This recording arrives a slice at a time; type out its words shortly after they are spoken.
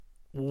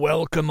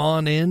Welcome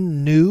on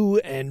in, new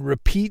and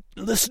repeat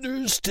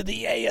listeners to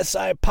the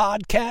ASI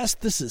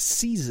podcast. This is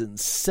season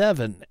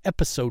 7,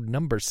 episode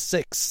number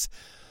 6.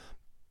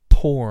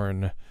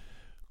 Porn,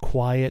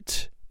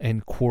 quiet,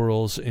 and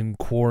quarrels in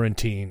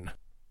quarantine.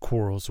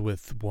 Quarrels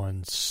with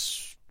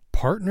one's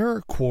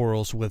partner,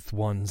 quarrels with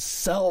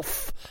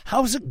oneself.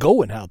 How's it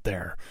going out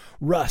there?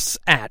 Russ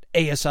at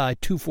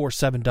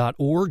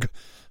asi247.org.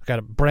 I've got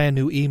a brand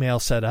new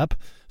email set up.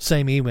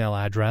 Same email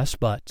address,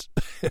 but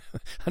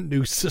a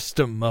new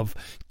system of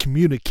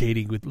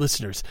communicating with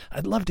listeners.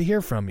 I'd love to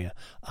hear from you.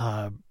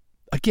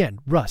 Again,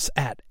 Russ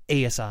at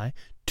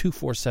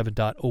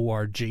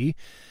asi247.org.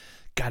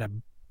 Got a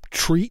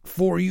treat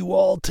for you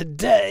all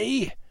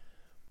today.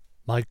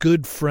 My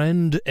good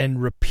friend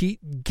and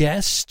repeat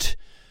guest,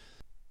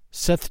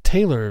 Seth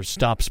Taylor,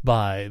 stops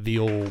by the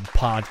old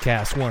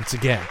podcast once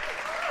again.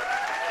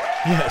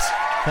 Yes,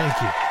 thank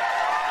you.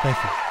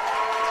 Thank you.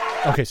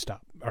 Okay,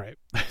 stop. All right.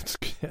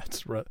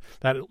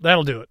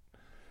 That'll do it.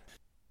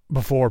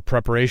 Before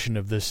preparation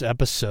of this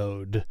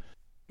episode,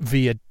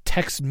 via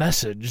text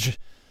message,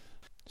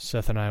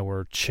 Seth and I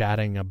were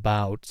chatting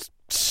about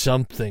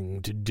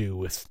something to do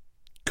with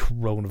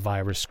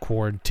coronavirus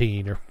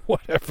quarantine or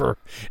whatever,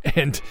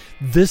 and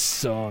this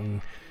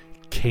song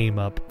came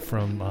up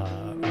from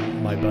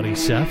my buddy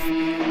Seth.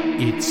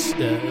 It's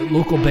a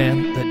local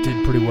band that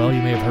did pretty well.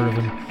 You may have heard of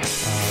them.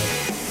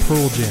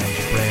 Pearl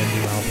Jam's brand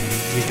new album,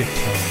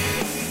 Gigatone,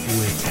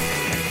 with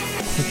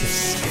Quick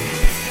Escape.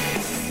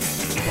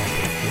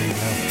 There you go.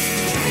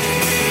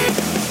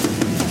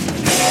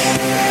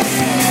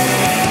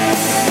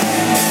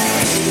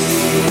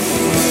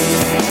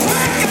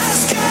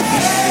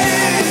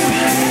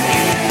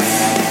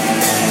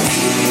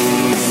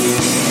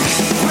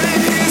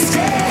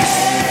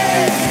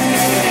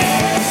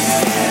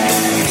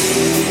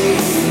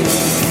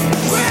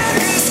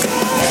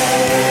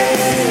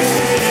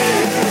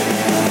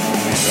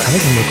 I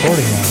think I'm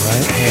recording now,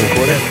 right? Yeah,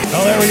 recording.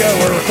 Oh, there we go.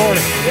 We're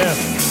recording. Yeah.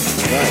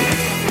 Right.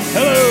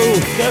 Hello,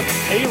 Seth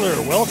Taylor.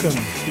 Welcome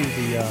to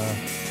the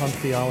Punk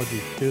Theology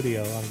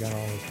Studio. I've got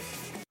all this.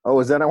 Oh,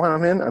 is that what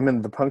I'm in? I'm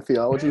in the Punk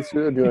Theology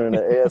Studio doing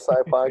an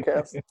ASI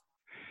podcast.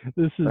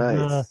 This is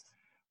Nice.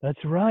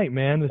 that's right,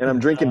 man. And I'm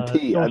drinking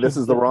tea. This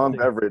is the wrong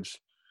beverage.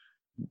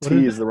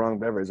 Tea is the wrong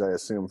beverage, I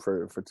assume,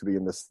 for to be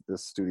in this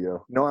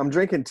studio. No, I'm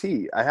drinking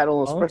tea. I had a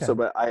little espresso,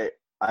 but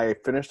I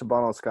finished a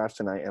bottle of scotch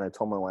tonight, and I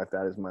told my wife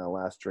that is my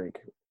last drink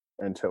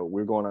until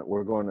we're going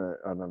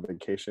on a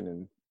vacation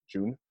in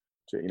June,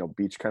 to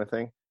beach kind of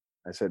thing.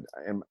 I said,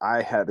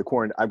 I've got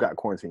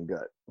quarantine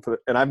gut,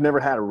 and I've never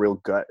had a real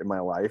gut in my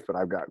life, but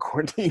I've got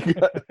quarantine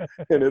gut,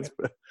 and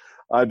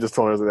I just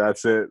told her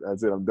that's it,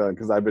 I'm done,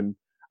 because I've been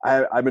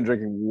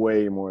drinking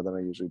way more than I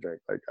usually drink.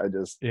 Like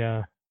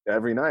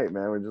every night,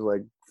 man, we're just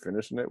like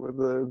finishing it with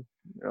a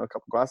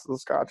couple glasses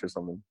of scotch or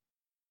something.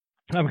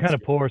 I'm kind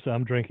of poor, so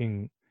I'm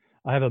drinking.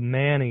 I have a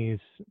Manny's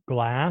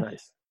glass.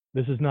 Nice.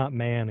 This is not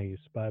Manny's,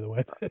 by the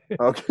way.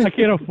 Okay. I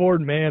can't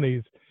afford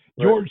Manny's.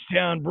 Right.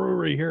 Georgetown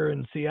Brewery here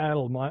in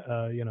Seattle.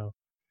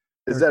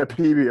 Is that a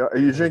PBR? Are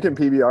you drinking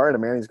PBR in a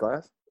Manny's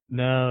glass?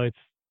 No,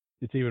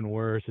 it's even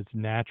worse. It's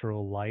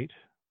natural light.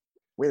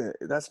 Wait,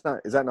 is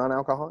that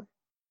non-alcoholic?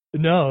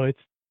 No,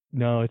 it's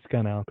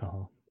got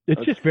alcohol.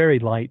 It's just very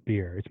light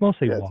beer. It's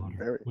mostly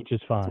water, which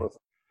is fine.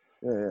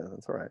 Yeah,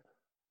 that's all right.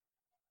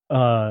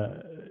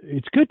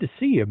 It's good to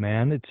see you,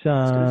 man. It's good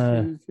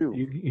to see you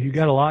too. You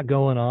got a lot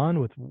going on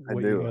with what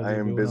I do. I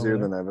am busier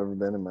than I've ever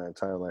been in my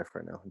entire life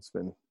right now. It's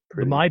been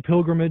pretty. The My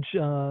Pilgrimage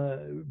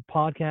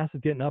podcast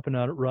is getting up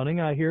and running.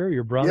 I hear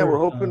your brother. Yeah, we're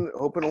hoping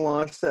to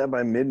launch that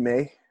by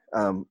mid-May.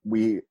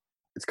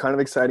 It's kind of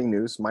exciting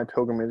news.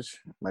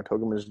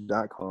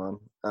 mypilgrimage.com.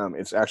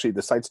 It's actually,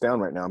 the site's down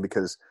right now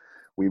because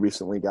we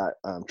recently got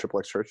Triple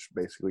X Church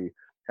basically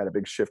had a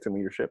big shift in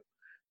leadership,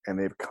 and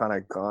they've kind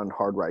of gone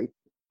hard right,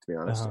 to be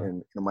honest.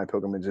 And My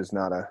Pilgrimage is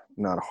not a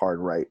hard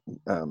right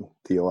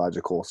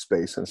theological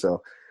space, and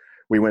so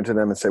we went to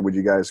them and said, we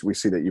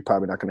see that you're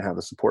probably not going to have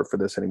the support for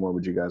this anymore.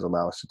 Would you guys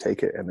allow us to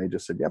take it? And they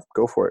just said, yep,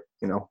 go for it.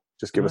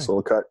 Just give us a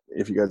little cut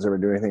if you guys ever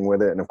do anything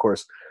with it. And of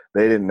course,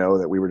 they didn't know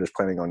that we were just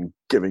planning on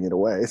giving it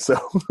away. So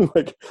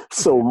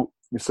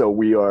so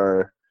we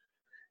are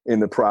in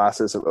the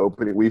process of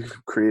opening. We've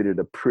created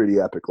a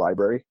pretty epic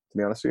library, to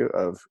be honest with you,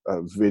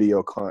 of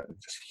video content,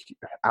 just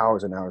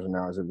hours and hours and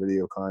hours of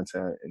video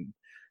content and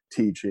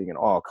teaching and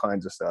all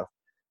kinds of stuff.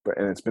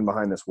 And it's been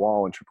behind this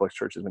wall, and Triple X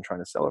Church has been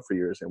trying to sell it for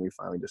years. And we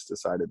finally just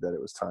decided that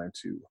it was time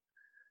to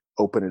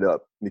open it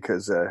up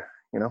because,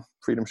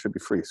 freedom should be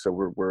free. So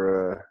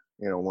we're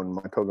when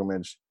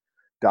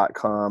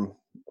mypilgrimage.com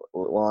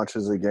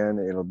launches again,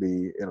 it'll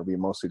be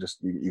mostly just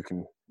you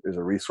can. There's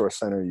a resource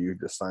center. You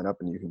just sign up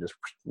and you can just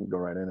go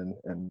right in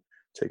and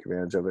take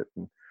advantage of it.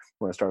 And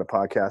we're going to start a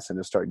podcast and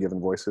just start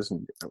giving voices.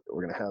 And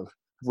we're going to have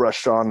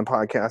Rush on the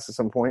podcast at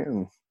some point.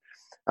 And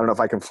I don't know if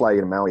I can fly you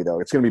to Maui, though.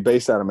 It's going to be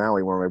based out of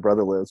Maui where my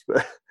brother lives.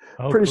 But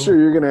pretty sure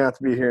you're going to have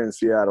to be here in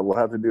Seattle. We'll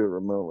have to do it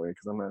remotely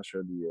because I'm not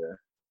sure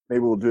maybe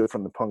we'll do it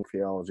from the Punk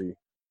Theology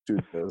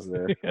studios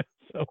there.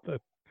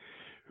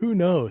 Who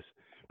knows?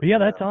 But yeah,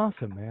 that's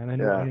awesome, man.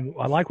 And, Yeah. and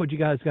I like what you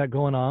guys got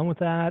going on with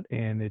that.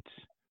 And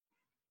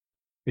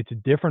it's a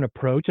different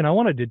approach. And I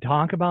wanted to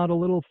talk about a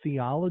little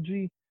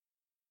theology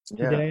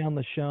today on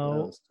the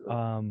show,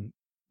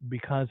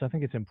 because I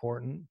think it's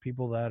important.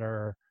 People that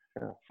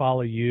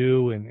follow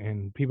you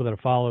and people that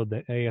have followed the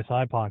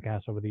ASI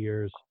podcast over the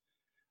years,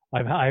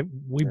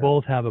 we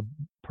both have a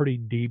pretty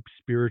deep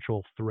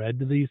spiritual thread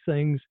to these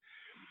things.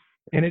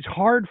 And it's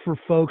hard for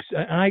folks,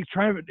 and I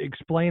try to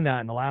explain that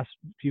in the last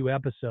few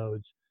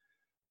episodes.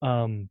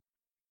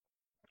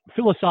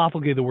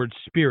 Philosophically, the word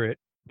spirit,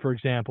 for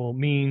example,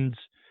 means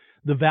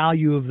the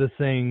value of the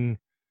thing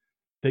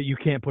that you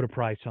can't put a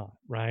price on,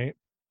 right?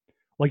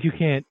 Like you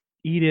can't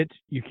eat it,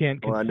 you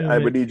can't consume I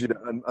would need you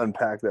to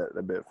unpack that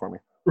a bit for me.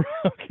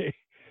 Okay.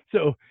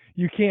 So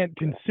you can't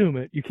consume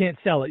it, you can't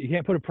sell it, you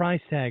can't put a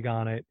price tag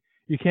on it,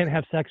 you can't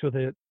have sex with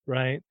it,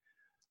 right?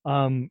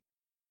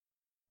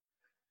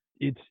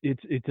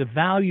 It's a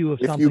value of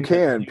something. If you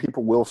can,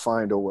 people will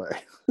find a way.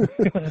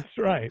 That's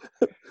right.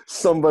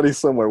 Somebody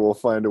somewhere will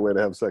find a way to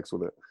have sex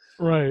with it.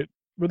 Right.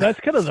 But that's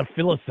kind of the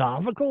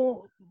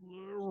philosophical,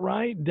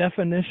 right,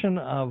 definition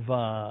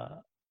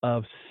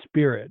of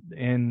spirit.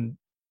 And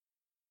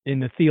in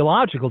the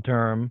theological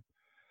term,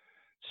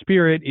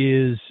 spirit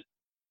is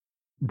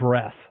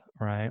breath,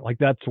 right? Like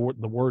that's what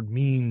the word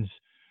means,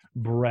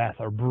 breath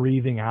or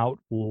breathing out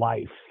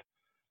life.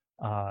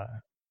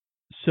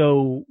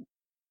 So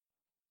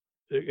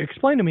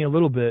explain to me a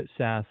little bit,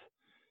 Seth,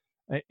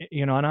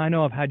 and I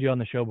know I've had you on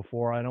the show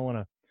before. I don't want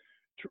to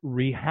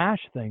rehash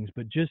things,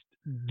 but just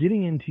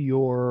getting into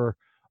your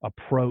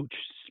approach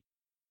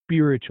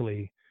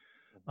spiritually.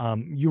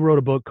 You wrote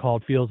a book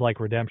called Feels Like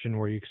Redemption,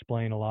 where you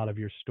explain a lot of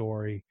your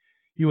story.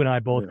 You and I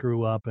both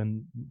grew up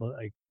and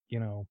we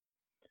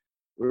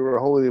were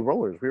holy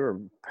rollers. We were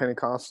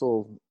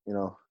Pentecostal,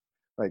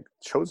 like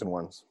chosen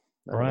ones.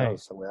 Right. That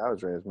was the way I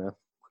was raised, man.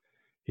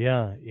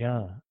 Yeah.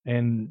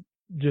 And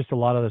just a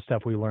lot of the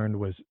stuff we learned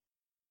was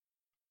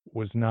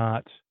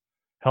not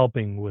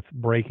helping with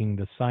breaking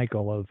the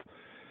cycle of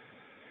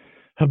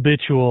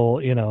habitual,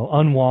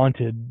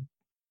 unwanted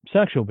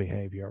sexual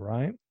behavior,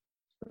 right?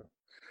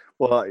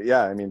 Well,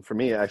 yeah. I mean, for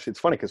me, actually, it's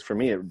funny because for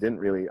me, it didn't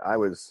really. I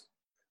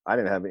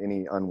didn't have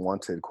any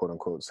unwanted, quote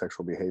unquote,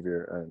 sexual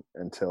behavior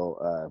until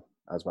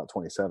I was about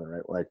 27,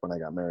 right? Like when I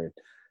got married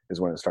is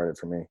when it started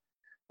for me,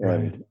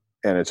 and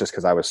it's just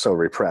because I was so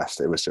repressed.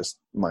 It was just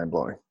mind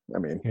blowing. I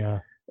mean,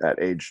 at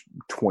age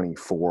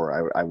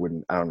 24, I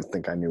don't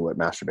think I knew what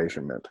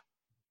masturbation meant.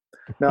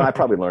 No, I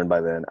probably learned by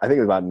then. I think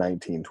it was about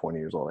 19, 20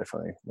 years old. I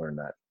finally learned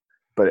that.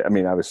 But I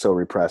mean, I was so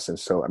repressed. And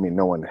so, I mean,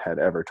 no one had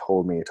ever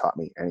taught me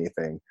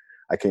anything.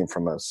 I came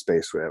from a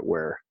space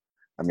where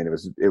I mean, it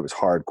was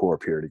hardcore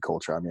purity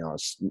culture. I mean, I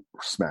was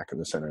smack in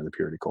the center of the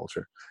purity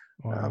culture.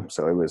 Wow.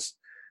 So it was,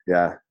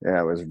 it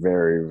was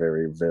very,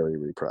 very, very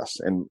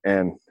repressed. And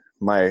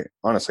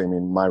honestly, I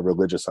mean, my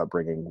religious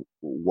upbringing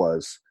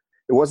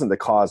it wasn't the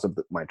cause of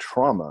my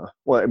trauma.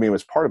 Well, I mean, it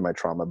was part of my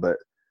trauma, but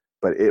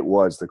it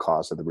was the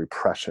cause of the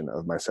repression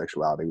of my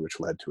sexuality, which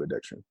led to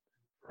addiction.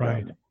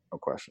 Right. No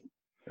question.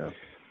 Yeah.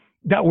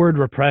 That word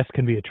repressed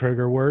can be a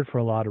trigger word for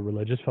a lot of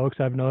religious folks,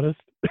 I've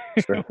noticed.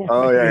 Sure.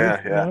 Oh,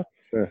 yeah.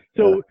 Sure.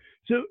 So,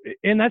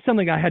 and that's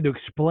something I had to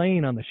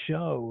explain on the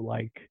show.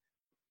 Like,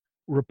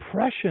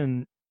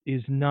 repression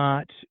is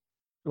not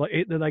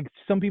like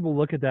some people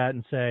look at that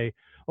and say,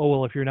 oh,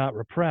 well, if you're not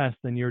repressed,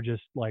 then you're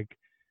just like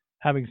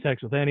having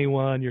sex with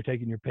anyone, you're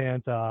taking your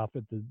pants off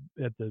at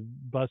the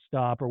bus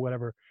stop or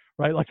whatever,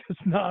 right? Like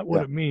that's not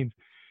what it means.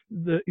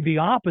 The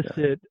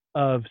opposite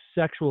of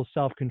sexual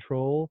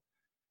self-control,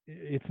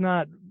 it's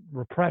not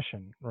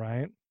repression,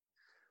 right?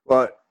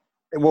 Well,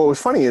 what was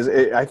funny is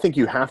I think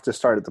you have to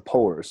start at the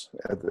polars,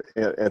 at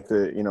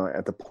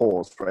the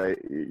poles, right?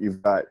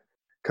 You've got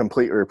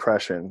complete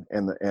repression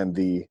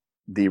if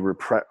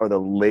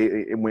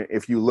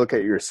you look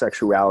at your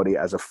sexuality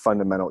as a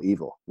fundamental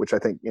evil, which I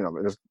think,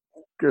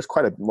 there's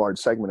quite a large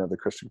segment of the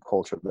Christian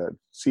culture that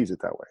sees it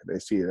that way. They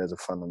see it as a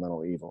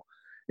fundamental evil,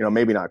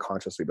 maybe not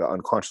consciously, but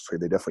unconsciously,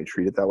 they definitely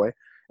treat it that way.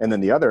 And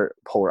then the other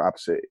polar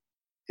opposite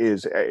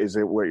is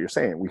what you're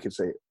saying. We could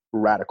say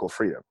radical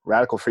freedom.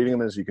 Radical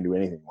freedom is you can do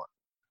anything you want,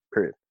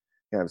 period.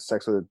 You have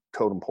sex with a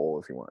totem pole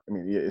if you want. I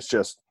mean, it's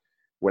just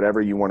whatever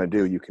you want to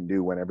do, you can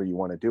do whenever you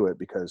want to do it,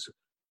 because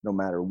no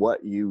matter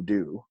what you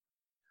do,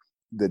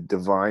 the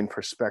divine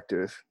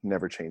perspective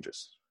never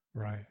changes.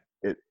 Right.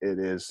 It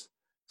is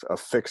a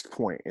fixed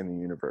point in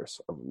the universe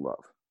of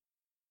love,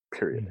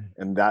 period.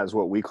 Mm-hmm. And that is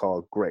what we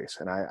call grace.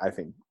 And I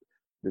think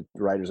the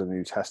writers of the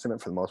New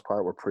Testament, for the most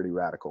part, were pretty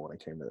radical when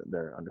it came to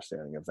their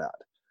understanding of that.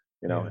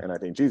 And I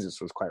think Jesus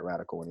was quite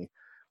radical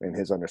in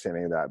his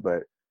understanding of that.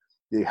 But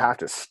you have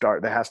to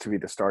start. That has to be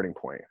the starting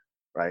point,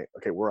 right?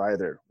 Okay,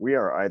 we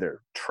are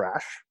either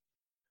trash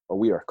or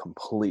we are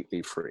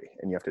completely free,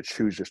 and you have to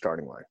choose your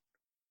starting line.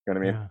 You know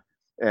what I mean? Yeah.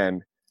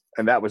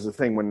 And that was the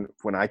thing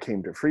when I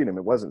came to freedom.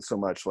 It wasn't so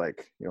much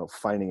like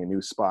finding a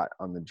new spot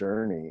on the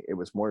journey. It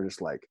was more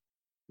just like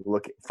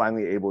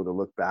finally able to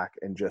look back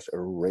and just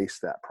erase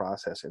that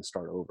process and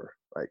start over.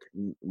 Like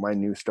my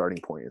new starting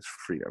point is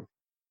freedom.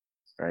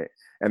 right?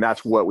 And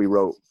that's what we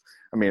wrote.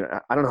 I mean,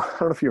 I don't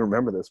know if you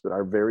remember this, but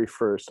our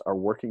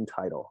working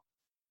title,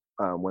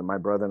 when my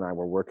brother and I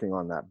were working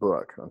on that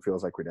book on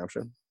Feels Like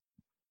Redemption,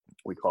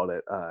 we called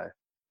it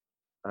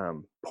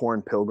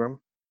Porn Pilgrim.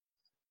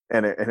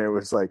 And it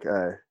was like,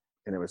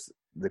 and it was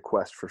the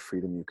quest for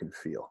freedom you can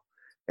feel.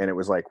 And it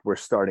was like, we're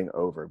starting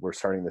over. We're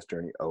starting this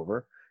journey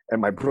over.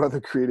 And my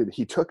brother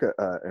he took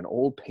an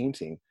old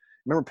painting.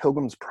 Remember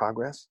Pilgrim's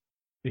Progress?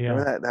 Yeah.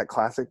 Remember that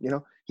classic,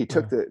 he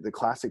took the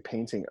classic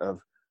painting of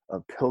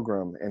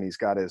Pilgrim, and he's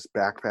got his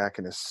backpack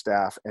and his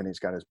staff, and he's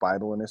got his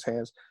Bible in his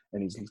hands,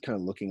 and he's kind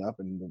of looking up,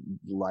 and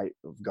the light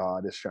of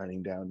God is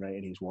shining down, right?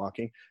 And he's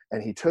walking,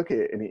 and he took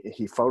it, and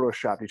he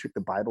took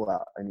the Bible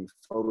out, and he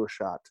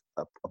photoshopped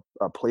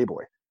a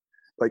Playboy,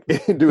 like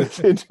into his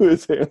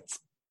hands.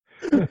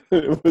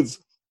 It was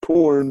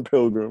Porn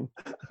Pilgrim.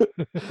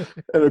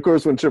 And of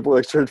course, when Triple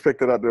X Church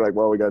picked it up, they're like,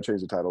 well, we got to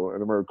change the title. And I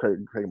remember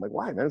Craig, I'm like,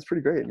 why, man? It's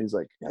pretty great. And he's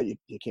like, yeah,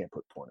 you can't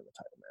put porn in the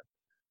title, man.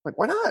 I'm like,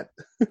 why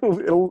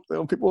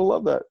not? People will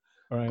love that.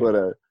 Right. But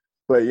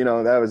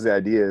that was the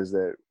idea, is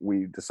that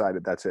we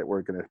decided that's it.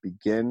 We're going to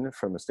begin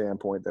from the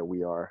standpoint that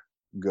we are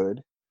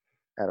good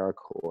at our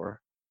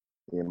core,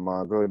 the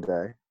Imago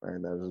Dei,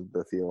 right? That is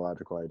the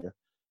theological idea.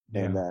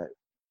 Yeah. And that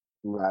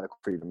radical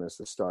freedom is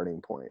the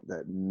starting point,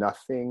 that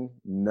nothing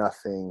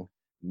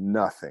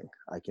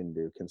I can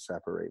do can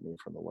separate me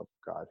from the love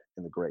of God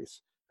and the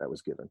grace that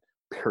was given,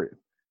 period.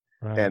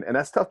 Right. And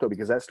that's tough, though,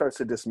 because that starts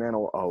to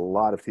dismantle a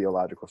lot of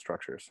theological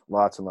structures,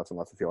 lots and lots and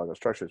lots of theological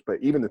structures. But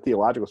even the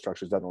theological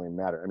structures doesn't really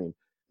matter. I mean,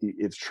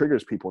 it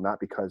triggers people not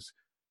because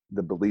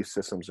the belief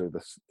systems or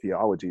the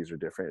theologies are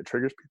different. It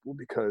triggers people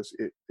because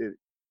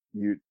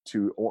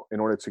in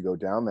order to go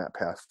down that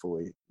path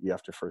fully, you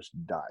have to first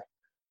die.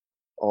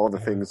 All the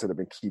things that have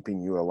been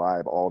keeping you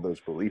alive, all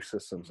those belief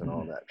systems and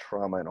all that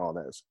trauma and all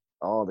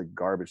the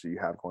garbage that you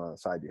have going on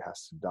inside you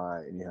has to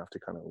die, and you have to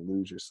kind of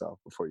lose yourself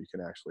before you can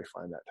actually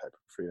find that type of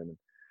freedom.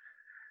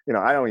 And,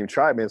 I don't even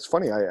try. I mean, it's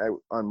funny. I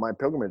on my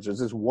pilgrimage, there's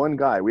this one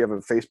guy. We have a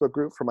Facebook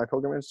group for my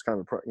pilgrimage. It's kind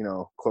of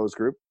a closed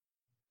group,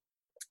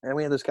 and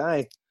we have this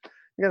guy.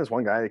 You got this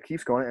one guy that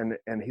keeps going,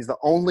 and he's the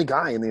only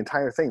guy in the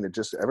entire thing that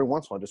just every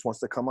once in a while just wants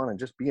to come on and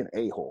just be an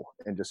a-hole,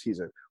 and just he's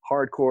a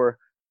hardcore,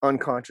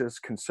 unconscious,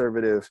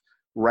 conservative,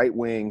 right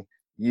wing.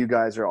 You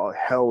guys are all,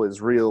 hell is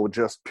real,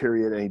 just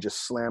period. And he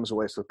just slams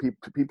away. So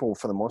people,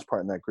 for the most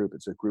part in that group,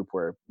 it's a group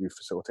where we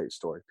facilitate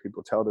story.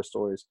 People tell their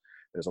stories.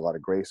 There's a lot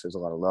of grace. There's a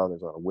lot of love.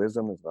 There's a lot of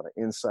wisdom. There's a lot of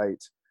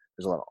insight.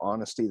 There's a lot of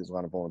honesty. There's a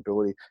lot of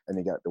vulnerability. And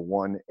you got the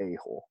one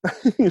a-hole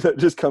that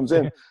just comes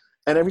in.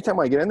 And every time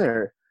I get in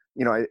there,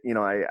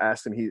 I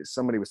asked him,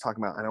 somebody was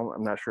talking about,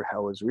 I'm not sure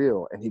hell is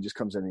real. And he just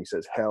comes in and he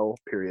says, hell,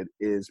 period,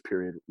 is,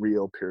 period,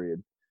 real,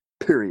 period.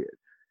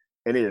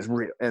 And it is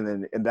real.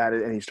 And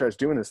he starts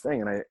doing this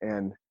thing.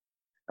 And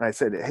I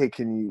said, hey,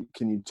 can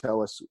you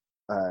tell us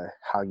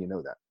how you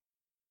know that?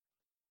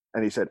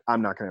 And he said,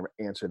 I'm not going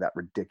to answer that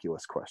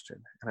ridiculous question.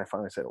 And I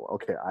finally said, well,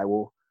 okay, I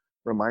will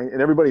remind,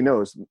 and everybody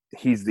knows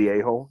he's the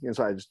a-hole.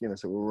 So I just,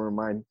 said, we'll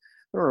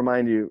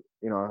remind you,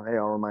 hey,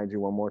 I'll remind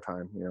you one more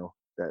time,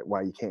 that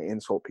why you can't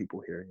insult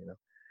people here,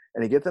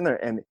 And he gets in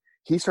there and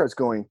he starts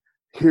going,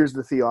 here's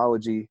the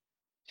theology.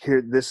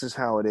 Here, this is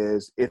how it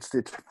is. It's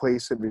the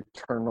place of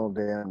eternal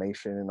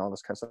damnation and all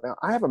this kind of stuff. Now,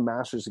 I have a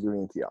master's degree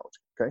in theology,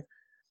 okay?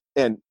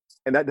 And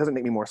that doesn't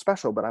make me more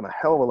special, but I'm a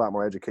hell of a lot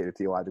more educated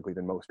theologically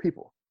than most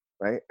people,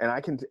 right? And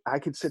I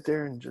could sit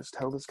there and just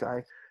tell this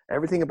guy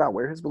everything about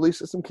where his belief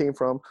system came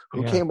from,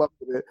 who came up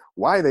with it,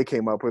 why they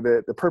came up with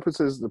it, the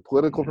purposes, the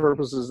political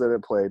purposes that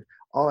it played,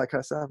 all that kind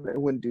of stuff. It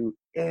wouldn't do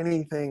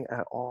anything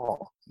at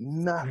all.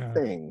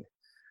 Nothing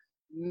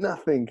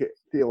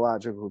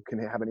theological can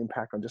have an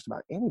impact on just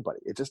about anybody.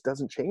 It just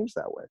doesn't change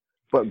that way.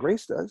 But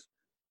grace does.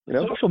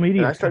 Social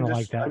media is kind of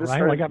like that,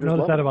 right? Like I've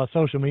noticed that about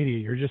social media.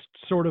 You're just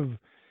sort of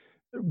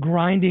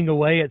grinding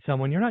away at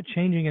someone. You're not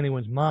changing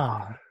anyone's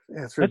mind.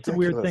 That's the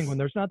weird thing. When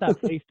there's not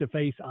that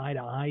face-to-face,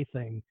 eye-to-eye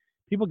thing,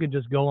 people can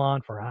just go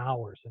on for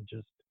hours and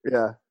just...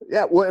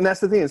 Yeah. Well, and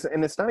that's the thing.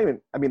 And it's not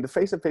even, I mean, the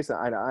face-to-face and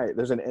eye-to-eye,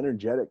 there's an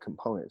energetic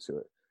component to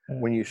it.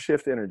 When you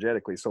shift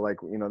energetically. So like,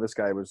 this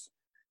guy was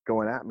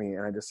going at me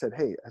and I just said,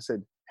 hey,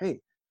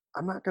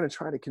 I'm not going to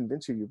try to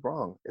convince you you're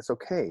wrong. It's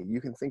okay.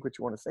 You can think what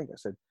you want to think. I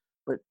said,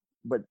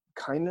 but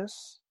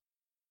kindness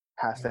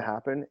has to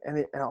happen.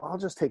 And I'll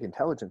just take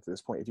intelligence at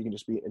this point. If you can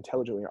just be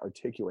intelligently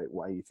articulate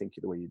why you think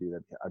the way you do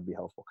that, I'd be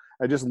helpful.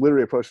 I just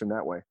literally approached him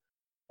that way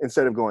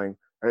instead of going,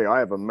 hey, I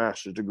have a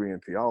master's degree in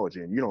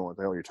theology and you don't know what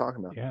the hell you're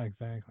talking about. Yeah,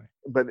 exactly.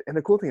 And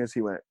the cool thing is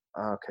he went,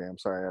 okay, I'm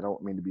sorry. I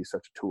don't mean to be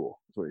such a tool.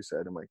 That's what he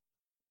said. I'm like,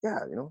 yeah,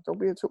 don't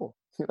be a tool,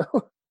 Yeah.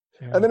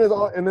 And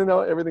then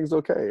everything's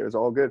okay. It was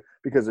all good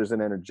because there's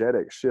an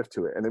energetic shift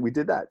to it. And then we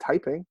did that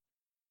typing,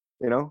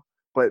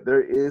 but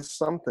there is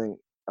something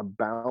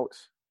about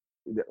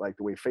that, like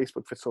the way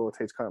Facebook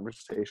facilitates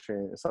conversation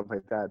and stuff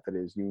like that, that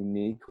is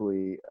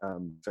uniquely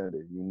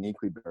defended,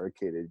 uniquely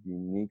barricaded,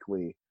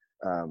 uniquely.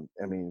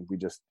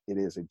 It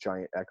is a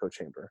giant echo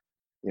chamber,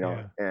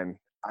 and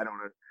I don't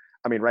know.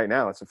 I mean, right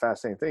now it's a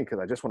fascinating thing because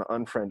I just want to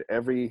unfriend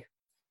every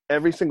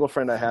every single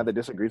friend I have that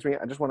disagrees with me,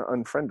 I just want to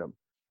unfriend them.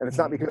 And it's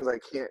not because I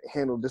can't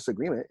handle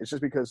disagreement. It's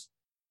just because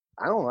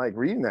I don't like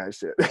reading that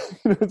shit.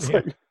 It's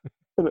like,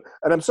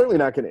 and I'm certainly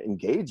not going to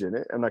engage in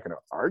it. I'm not going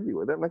to argue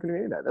with it. I'm not going to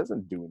do any of that. That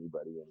doesn't do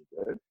anybody any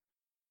good,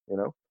 you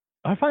know?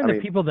 I find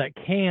that people that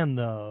can,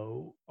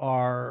 though,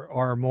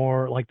 are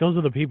more like, those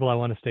are the people I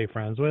want to stay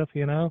friends with,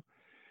 you know?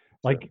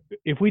 Like,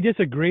 if we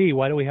disagree,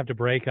 why do we have to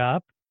break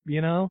up,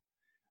 you know?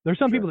 There's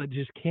some people that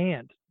just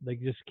can't. They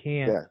just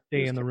can't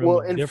stay in the room. Well,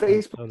 and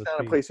Facebook is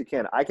not a place you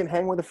can. I can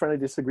hang with a friend I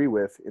disagree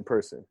with in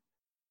person.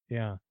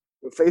 Yeah.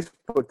 With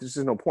Facebook, there's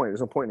just no point. There's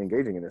no point in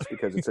engaging in this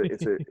because it's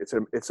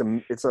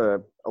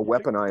a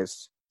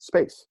weaponized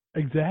space.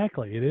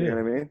 Exactly, it is. You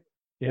know what I mean?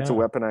 Yeah. It's a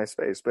weaponized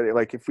space. But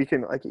like, if we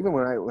can, like, even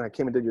when I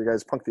came and did your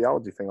guys' punk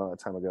theology thing all that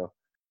time ago,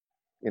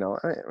 you know,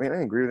 I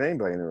didn't agree with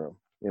anybody in the room,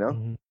 you know.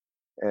 Mm-hmm.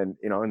 And,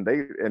 you know,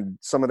 and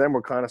some of them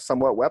were kind of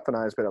somewhat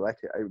weaponized, but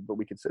but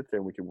we could sit there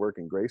and we could work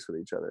in grace with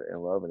each other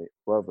and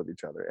love with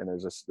each other. And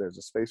there's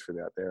a space for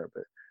that there.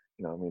 But,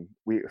 you know, I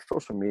mean,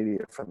 social media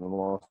for the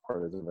most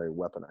part is very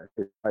weaponized.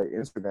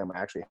 Instagram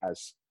actually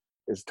has,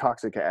 as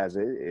toxic as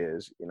it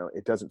is, you know,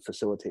 it doesn't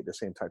facilitate the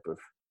same type of,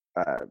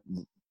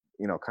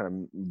 you know, kind of,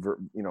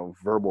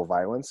 verbal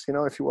violence, you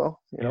know, if you will,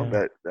 you know,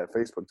 that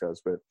Facebook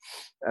does. But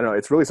I don't know,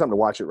 it's really something to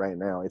watch it right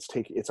now.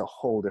 It's a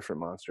whole different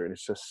monster, and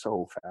it's just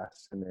so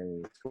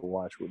fascinating to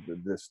watch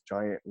with this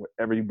giant,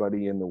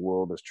 everybody in the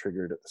world is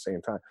triggered at the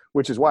same time,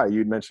 which is why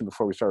you'd mentioned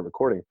before we started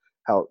recording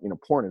how, you know,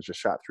 porn is just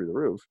shot through the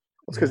roof.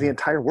 It's because the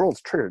entire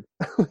world's triggered.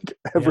 Like,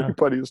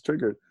 everybody is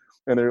triggered,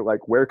 and they're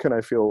like, where can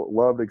I feel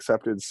loved,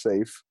 accepted,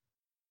 safe?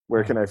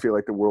 Where can I feel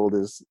like the world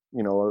is,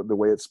 you know, the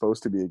way it's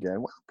supposed to be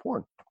again? Well,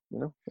 porn. You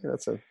know,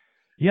 that's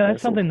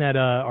something that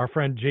our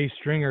friend Jay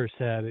Stringer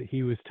said.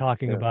 He was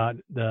talking about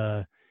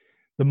the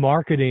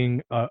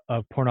marketing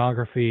of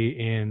pornography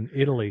in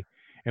Italy,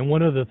 and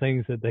one of the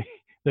things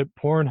that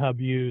Pornhub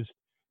used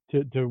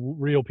to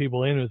reel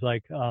people in was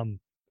like,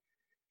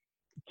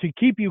 to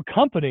keep you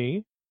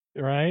company,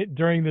 right,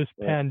 during this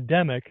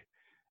pandemic.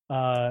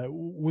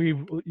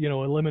 We've, you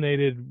know,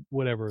 eliminated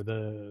whatever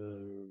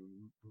the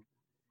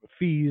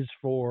fees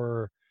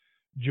for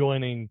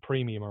joining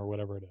premium or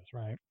whatever it is,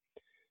 right?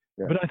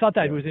 But I thought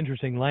that was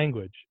interesting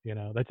language. You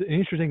know, that's an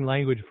interesting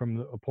language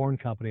from a porn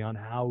company on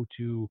how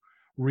to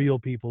reel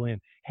people in.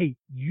 Hey,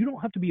 you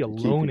don't have to be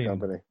alone in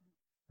company,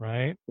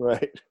 right?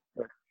 Right.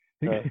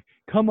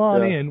 Come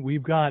on in.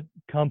 We've got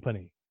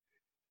company.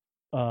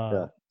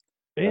 And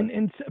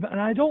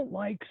I don't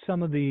like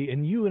some of the,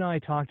 and you and I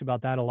talked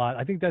about that a lot.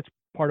 I think that's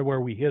part of where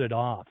we hit it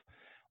off.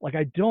 Like,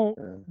 I don't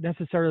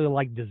necessarily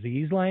like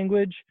disease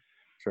language.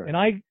 Sure.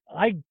 And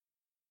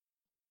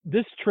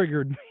this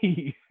triggered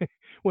me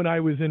when I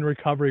was in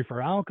recovery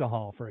for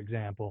alcohol, for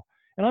example.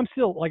 And I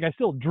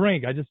still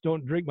drink. I just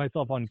don't drink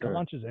myself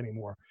unconscious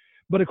anymore.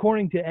 But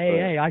according to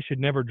AA, I should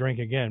never drink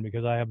again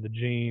because I have the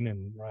gene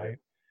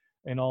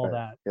and all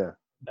that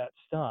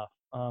stuff.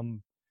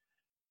 And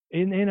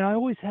I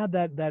always had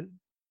that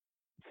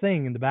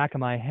thing in the back of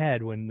my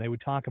head when they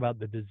would talk about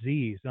the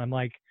disease. And I'm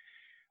like,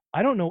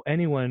 I don't know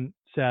anyone,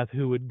 Seth,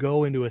 who would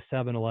go into a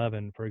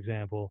 7-Eleven, for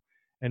example,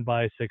 and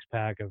buy a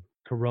 6-pack of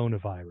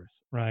coronavirus,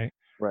 right?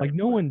 Like,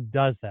 no one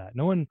does that.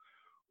 No one,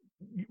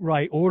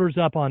 orders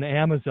up on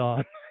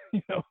Amazon,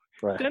 you know,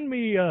 send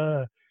me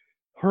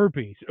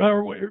herpes,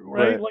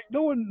 right? Like,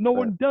 no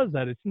one does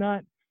that. It's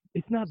not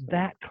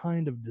that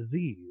kind of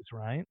disease,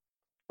 right?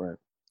 Right.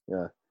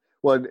 Yeah.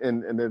 Well,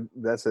 and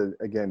that's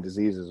again,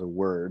 disease is a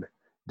word.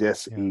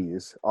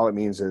 Dis-ease. All it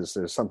means is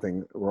there's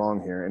something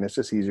wrong here, and it's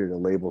just easier to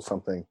label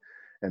something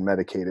and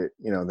medicate it,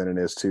 you know, than it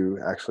is to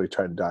actually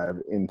try to dive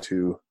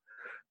into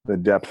the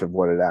depth of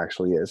what it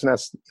actually is. And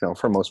that's, you know,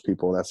 for most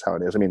people, that's how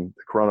it is. I mean,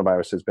 the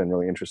coronavirus has been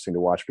really interesting to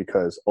watch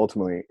because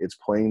ultimately it's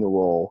playing the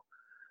role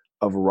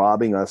of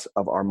robbing us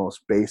of our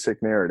most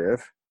basic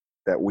narrative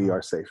that we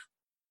are safe.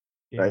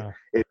 Right?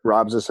 It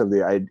robs us of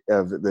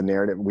the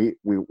narrative.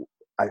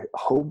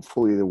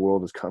 Hopefully the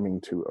world is coming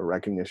to a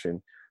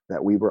recognition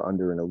that we were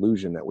under an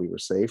illusion that we were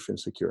safe and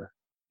secure.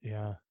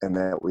 Yeah. And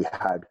that we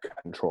had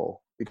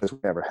control, because we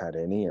never had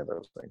any of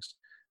those things.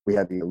 We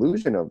had the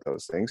illusion of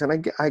those things. And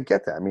I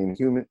get that. I mean,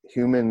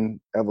 human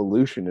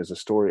evolution is a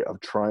story of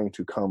trying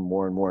to come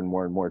more and more and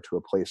more and more to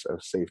a place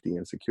of safety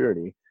and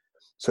security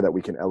so that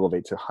we can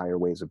elevate to higher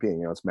ways of being.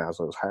 You know, it's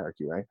Maslow's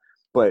hierarchy, right?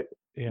 But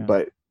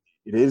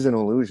it is an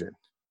illusion.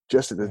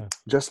 Just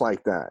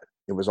like that,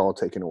 it was all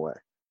taken away.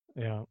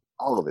 Yeah.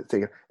 All of it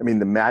taken. I mean,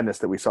 the madness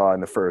that we saw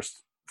in the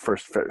first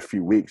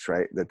few weeks,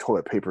 right? The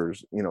toilet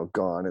paper's, you know,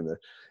 gone, and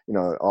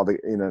all the,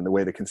 you know, the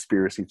way the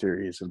conspiracy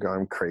theories have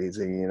gone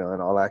crazy, you know,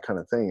 and all that kind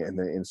of thing, and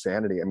the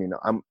insanity. I mean,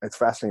 it's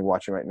fascinating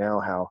watching right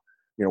now how,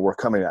 you know, we're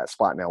coming to that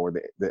spot now where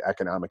the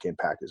economic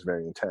impact is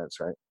very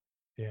intense, right?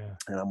 Yeah.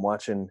 And I'm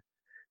watching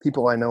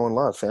people I know and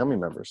love, family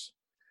members,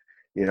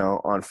 you know,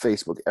 on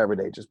Facebook every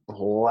day, just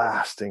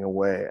blasting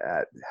away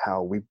at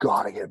how we've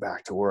got to get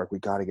back to work. We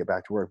got to get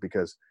back to work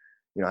because,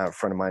 you know, I have a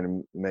friend of mine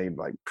who made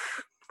like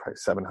probably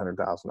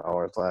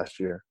 $700,000 last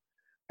year,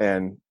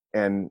 and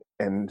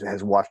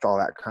has watched all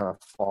that kind of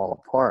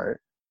fall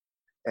apart.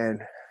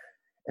 And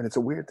And it's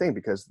a weird thing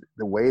because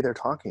the way they're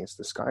talking is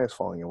the sky is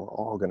falling and we're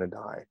all going to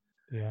die.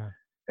 Yeah.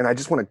 And I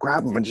just want to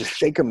grab them and just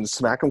shake them and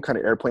smack them kind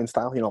of airplane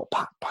style,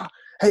 pop, pop.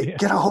 Hey,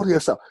 get a hold of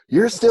yourself.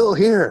 You're still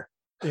here.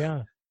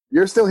 Yeah.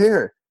 You're still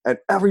here. And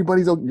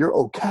you're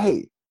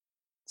okay.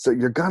 So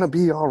you're going to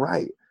be all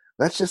right.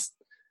 Let's just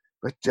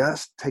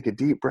take a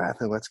deep breath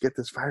and let's get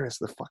this virus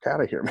the fuck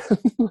out of here,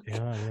 man.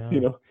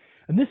 Yeah.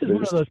 And this is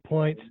one of those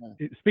points,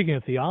 speaking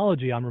of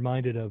theology, I'm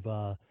reminded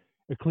of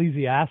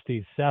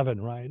Ecclesiastes 7,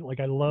 right?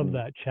 Like I love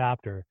that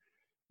chapter,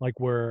 like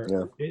where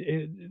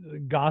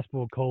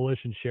Gospel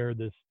Coalition shared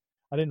this.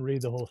 I didn't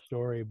read the whole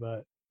story,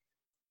 but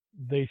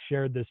they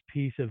shared this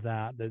piece of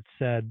that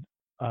said,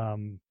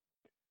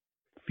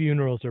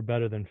 funerals are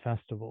better than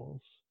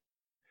festivals.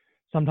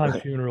 Sometimes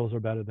funerals are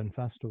better than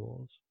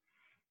festivals.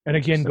 And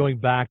again, going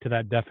back to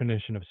that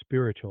definition of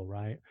spiritual,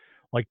 right?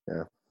 Like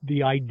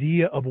the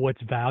idea of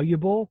what's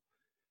valuable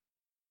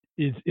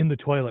is in the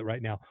toilet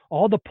right now.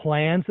 All the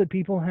plans that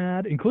people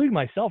had, including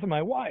myself and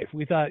my wife,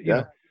 we thought, you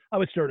know, I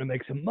was starting to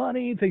make some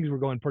money. Things were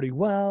going pretty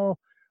well.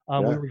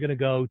 We were going to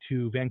go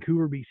to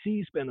Vancouver,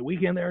 BC, spend the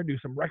weekend there, do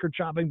some record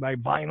shopping, buy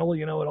vinyl,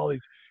 at all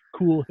these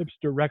cool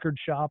hipster record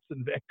shops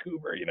in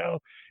Vancouver,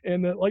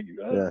 and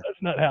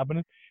that's not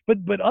happening.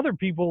 But other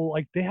people,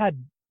 like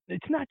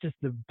it's not just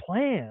the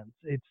plans.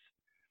 It's,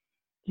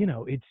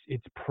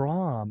 it's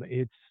prom.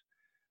 It's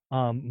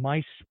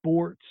my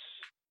sports.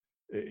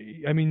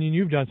 I mean,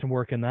 you've done some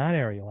work in that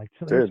area. Like,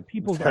 so there's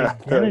people's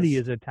identity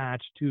is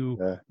attached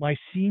to my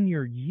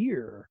senior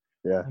year.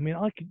 Yeah. I mean,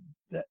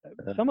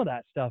 some of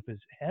that stuff is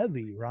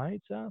heavy,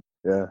 right? So.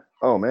 Yeah.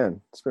 Oh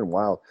man, it's been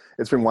wild.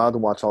 It's been wild to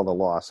watch all the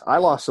loss. I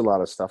lost a lot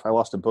of stuff. I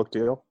lost a book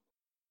deal,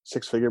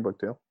 6-figure book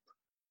deal.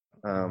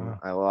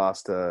 I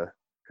lost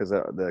because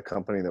the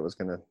company that was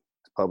going to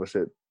publish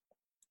it,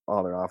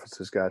 all their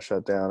offices got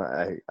shut down.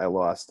 I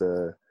lost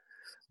a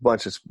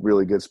bunch of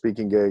really good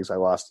speaking gigs. I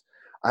lost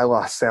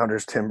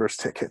Sounders Timbers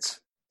tickets,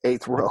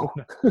 8th row,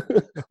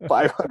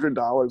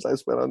 $500 I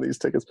spent on these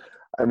tickets.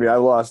 I mean, I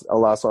lost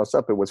all that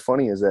stuff. But what's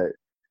funny is that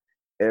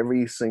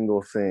every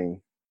single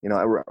thing,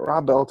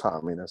 Rob Bell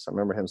taught me this. I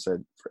remember him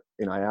said,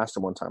 I asked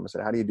him one time, I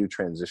said, how do you do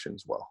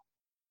transitions well?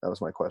 That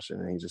was my question.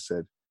 And he just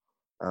said,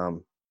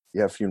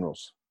 you have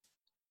funerals,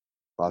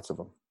 lots of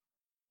them.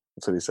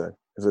 That's what he said.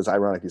 It's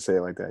ironic you say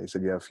it like that. He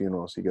said, you have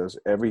funerals. He goes,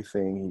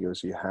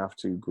 you have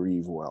to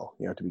grieve well.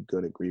 You have to be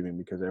good at grieving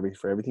because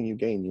for everything you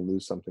gain, you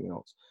lose something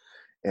else.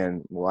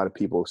 And a lot of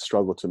people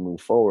struggle to move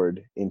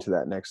forward into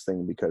that next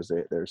thing because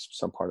there's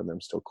some part of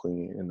them still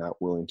clinging and not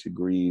willing to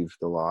grieve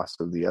the loss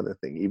of the other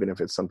thing, even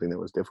if it's something that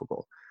was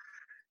difficult,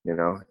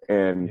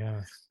 and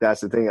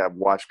that's the thing. I've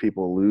watched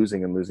people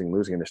losing and losing,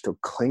 and they're still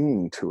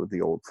clinging to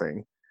the old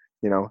thing,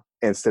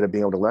 instead of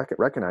being able to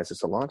recognize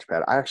it's a launch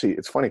pad.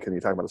 It's funny because you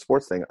talk about the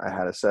sports thing. I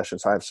had a session.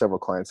 So I have several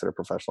clients that are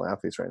professional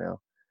athletes right now.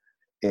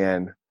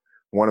 And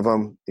one of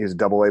them is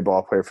a AA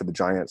ball player for the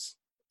Giants.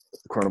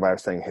 The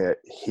coronavirus thing hit.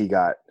 He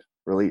got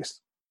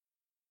released.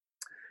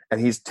 And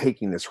he's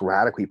taking this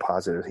radically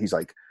positive. He's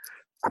like,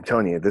 I'm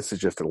telling you, this is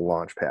just a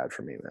launch pad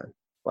for me, man.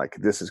 Like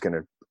this is going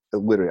to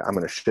literally, I'm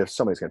going to shift.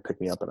 Somebody's going to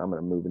pick me up and I'm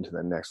going to move into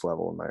the next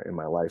level in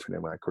my life and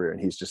in my career. And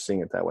he's just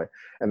seeing it that way.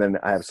 And then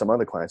I have some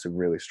other clients who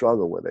really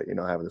struggle with it.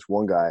 I have this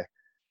one guy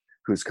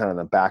who's kind of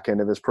the back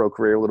end of his pro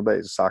career a little bit.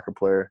 He's a soccer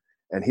player.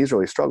 And he's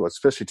really struggled,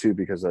 especially too,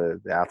 because the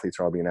athletes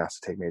are all being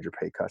asked to take major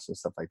pay cuts and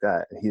stuff like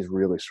that. And he's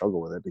really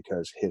struggled with it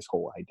because his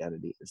whole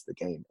identity is the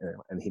game.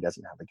 And he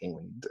doesn't have a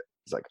game.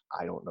 He's like,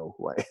 I don't know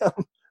who I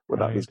am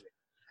without this game.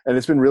 And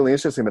it's been really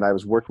interesting. But I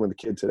was working with a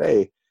kid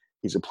today.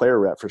 He's a player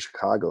rep for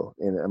Chicago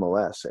in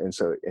MLS.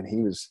 And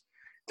he was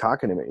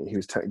talking to me. He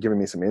was giving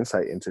me some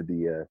insight into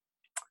the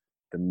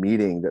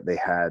meeting that they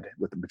had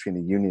between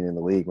the union and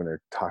the league when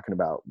they're talking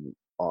about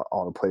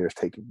all the players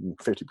taking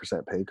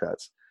 50% pay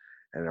cuts.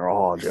 And they're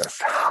all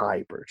just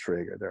hyper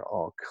triggered. They're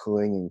all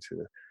clinging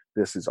to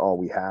this is all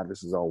we have.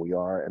 This is all we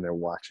are. And they're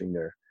watching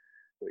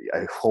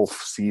a whole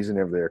season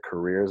of their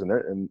careers.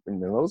 And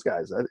those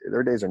guys,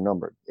 their days are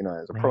numbered.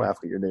 As a pro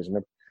athlete, your days are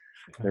numbered.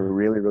 They were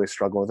really, really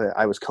struggling with it.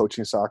 I was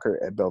coaching soccer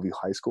at Bellevue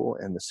High School,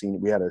 and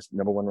we had a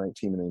number 1 ranked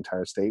team in the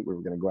entire state. We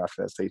were going to go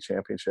after that state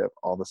championship.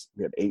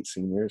 We had 8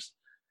 seniors.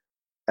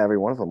 Every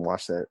one of them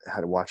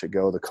had to watch it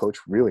go. The coach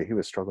he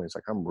was struggling. He's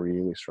like, I'm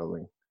really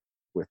struggling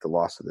with the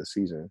loss of this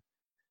season.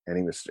 And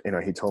he was,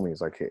 he told me,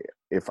 he's like, hey,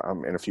 if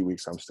I'm in a few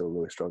weeks, I'm still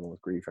really struggling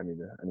with grief. I need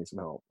some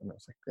help. And I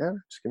was like, yeah,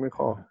 just give me a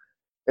call.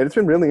 And it's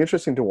been really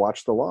interesting to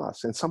watch the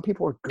loss. And some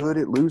people are good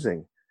at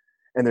losing,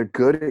 and they're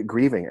good at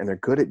grieving, and they're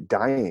good at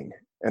dying,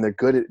 and they're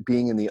good at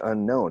being in the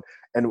unknown.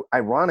 And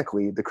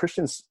ironically, the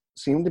Christians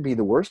seem to be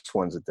the worst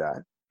ones at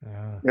that. You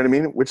know what I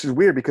mean? Which is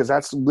weird because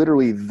that's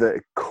literally the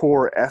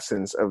core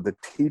essence of the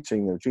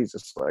teaching of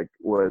Jesus,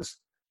 was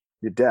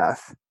the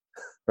death,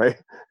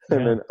 right?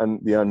 And then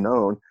the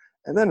unknown.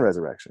 And then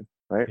resurrection,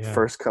 right? Yeah.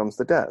 First comes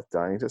the death,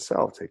 dying to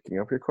self, taking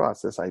up your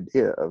cross, this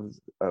idea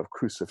of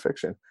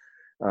crucifixion.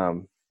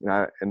 And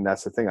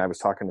that's the thing. I was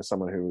talking to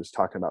someone who was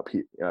talking about,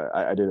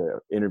 I did an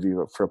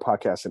interview for a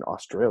podcast in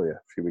Australia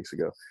a few weeks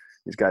ago.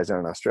 These guys down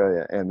in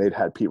Australia, and they'd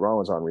had Pete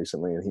Rollins on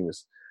recently, and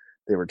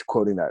they were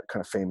quoting that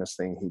kind of famous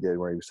thing he did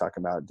where he was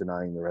talking about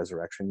denying the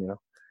resurrection, you know.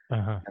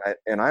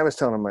 And I was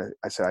telling him,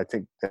 I said, I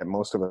think that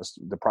most of us,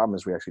 the problem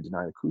is we actually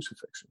deny the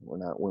crucifixion. We're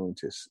not willing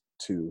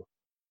to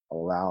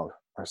allow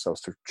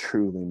ourselves to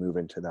truly move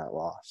into that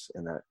loss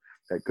and that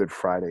Good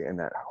Friday and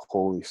that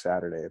Holy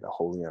Saturday, the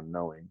holy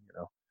unknowing, you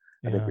know.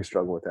 I think we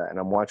struggle with that. And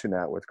I'm watching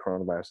that with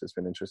coronavirus. It's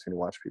been interesting to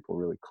watch people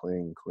really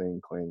cling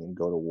and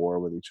go to war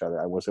with each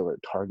other. I was over at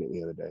Target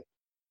the other day.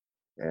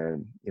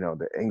 And, you know,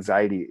 the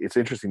anxiety, it's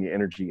interesting, the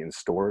energy in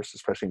stores,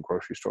 especially in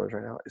grocery stores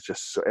right now. It's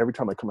just so, every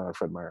time I come out of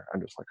Fred Meyer,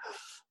 I'm just like,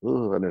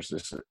 oh, and there's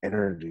this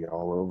energy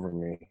all over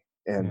me.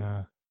 And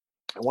I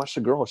watched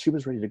the girl, she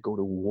was ready to go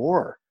to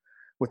war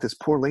with this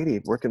poor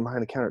lady working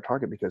behind the counter at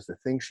Target because the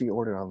thing she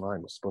ordered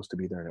online was supposed to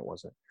be there and it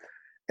wasn't.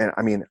 And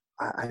I mean,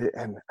 I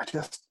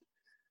just,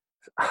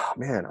 oh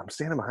man, I'm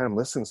standing behind him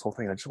listening to this whole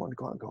thing. I just wanted to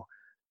go out and go,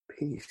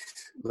 peace.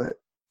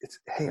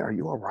 Hey, are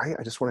you all right?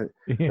 I just want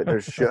to, but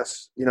there's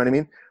just, you know what I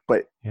mean?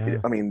 But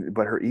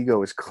but her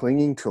ego is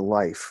clinging to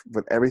life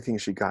with everything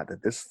she got,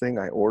 that this thing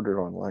I ordered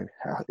online,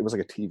 it was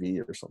like a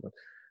TV or something,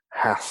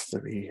 has to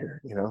be here,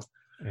 you know?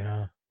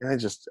 Yeah. And I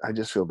just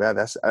feel bad.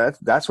 That's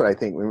what I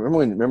think.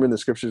 Remember in the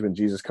scriptures when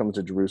Jesus comes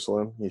to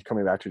Jerusalem, he's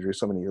coming back to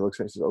Jerusalem and he looks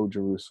at it and says, oh,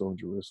 Jerusalem,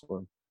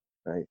 Jerusalem.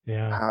 Right.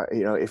 Yeah. How,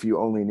 you know, if you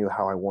only knew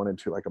how I wanted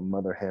to, like a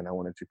mother hen, I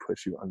wanted to put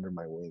you under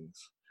my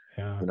wings.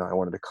 Yeah. You know, I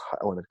wanted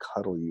to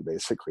cuddle you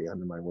basically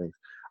under my wings.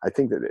 I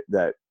think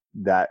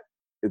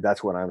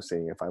that's what I'm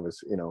seeing. If I was,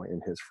 you know, in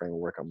his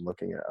framework, I'm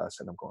looking at us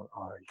and I'm going,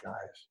 oh, you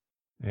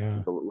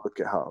guys, look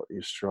at how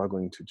you're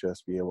struggling to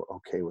just be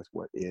okay with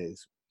what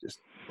is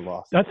just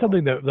lost. That's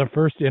something that the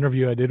first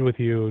interview I did with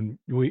you, and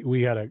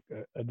we had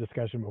a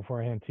discussion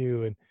beforehand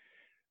too.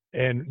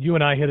 And you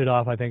and I hit it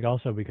off, I think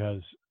also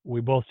because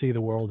we both see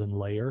the world in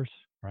layers,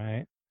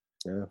 right?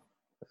 Yeah.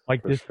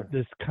 Like this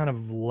kind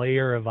of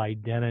layer of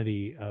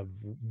identity of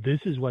this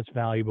is what's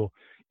valuable,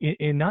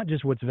 and not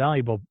just what's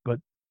valuable, but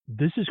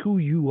this is who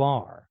you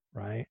are,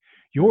 right?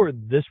 You're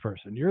this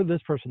person. You're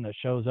this person that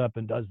shows up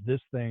and does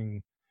this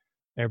thing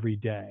every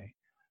day.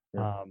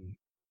 Yeah.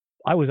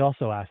 I was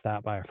also asked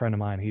that by a friend of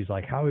mine. He's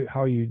like, how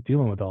are you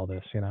dealing with all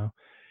this, you know?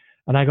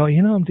 And I go,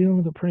 you know, I'm dealing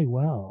with it pretty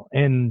well.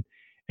 And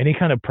he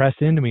kind of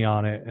pressed into me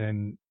on it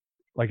and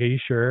like, are you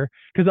sure?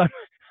 Because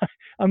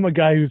I'm a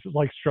guy who's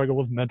like struggled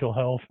with mental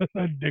health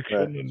and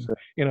addiction and,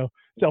 you know,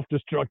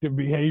 self-destructive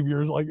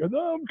behaviors. Like,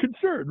 oh, I'm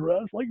concerned,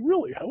 Russ. Like,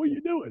 really, how are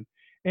you doing?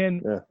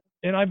 And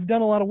I've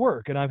done a lot of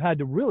work, and I've had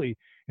to really,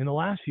 in the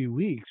last few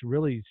weeks,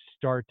 really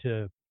start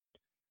to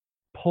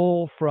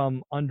pull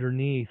from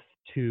underneath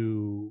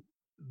to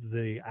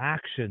the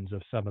actions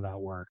of some of that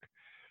work.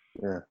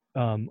 Yeah.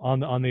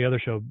 On the other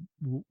show,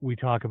 we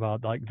talk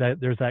about like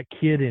that. There's that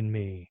kid in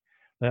me,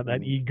 that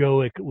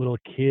egoic little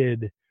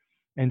kid.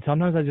 And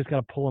sometimes I just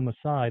got to pull him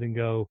aside and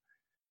go,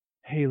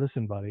 hey,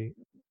 listen, buddy,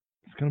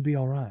 it's going to be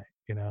all right.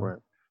 You know, right.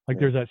 Like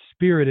there's that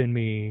spirit in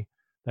me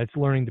that's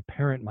learning to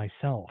parent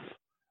myself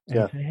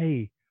and say,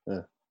 hey,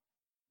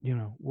 you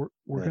know,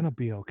 we're going to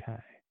be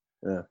okay.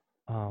 Yeah.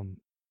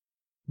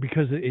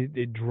 Because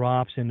it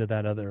drops into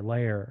that other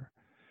layer.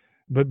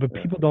 But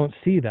people don't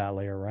see that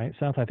layer, right,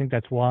 Seth? I think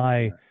that's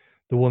why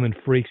the woman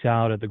freaks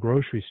out at the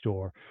grocery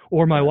store.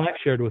 Or my wife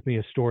shared with me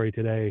a story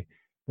today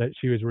that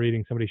she was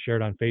reading. Somebody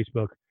shared on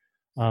Facebook.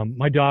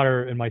 My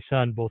daughter and my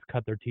son both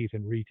cut their teeth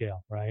in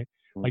retail, right?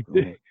 Like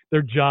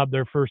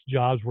their first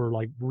jobs were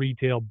like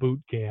retail boot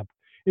camp.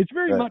 It's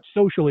very much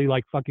socially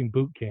like fucking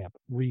boot camp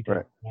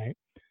retail, right?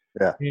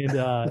 Yeah.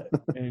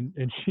 And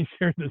and she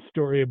shared this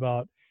story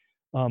about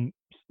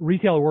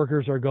retail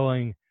workers are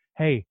going,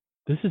 hey,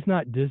 this is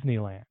not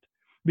Disneyland,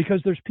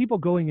 because there's people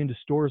going into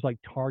stores like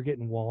Target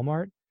and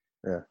Walmart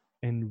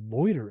and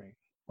loitering.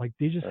 Like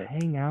they just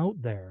hang out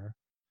there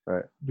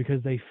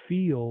because they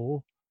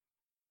feel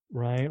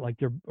like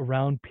they're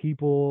around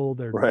people,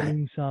 they're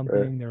doing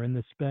something, they're in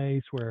the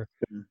space where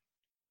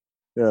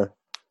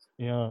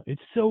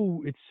it's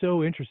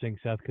so interesting,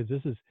 Seth, because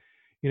this is,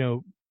 you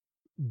know,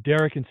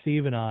 Derek and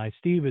Steve and I.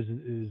 Steve is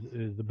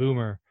the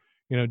boomer,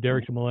 you know,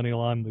 Derek's a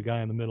millennial, I'm the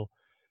guy in the middle.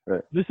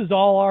 This is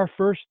all our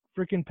first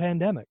freaking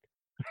pandemic.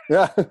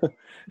 Yeah,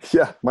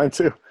 mine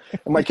too.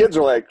 And my kids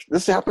are like,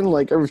 this happened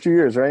like every few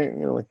years, right? And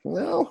you're like,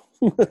 no.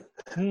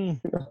 You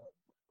know?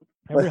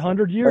 Every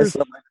 100 years.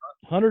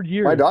 100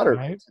 years. My daughter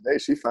today,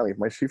 she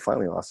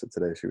finally lost it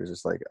today. She was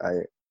just like,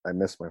 I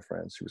miss my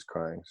friends. She was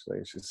crying.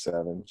 She's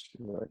 7.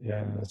 She's like,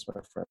 I miss my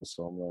friends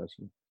so much.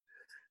 And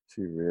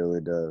she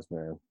really does,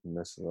 man.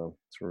 Misses them.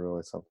 It's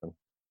really something.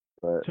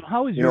 But so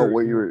how is you know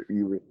what you were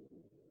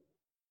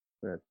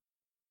go ahead.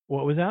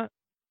 What was that?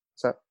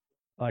 What's that?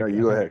 No,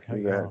 you go ahead.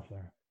 You go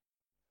ahead.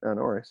 No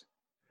worries.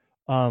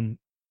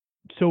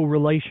 So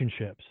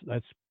relationships,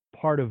 that's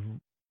part of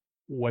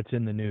what's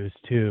in the news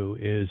too,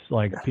 is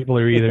like people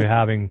are either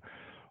having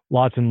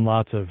lots and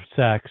lots of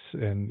sex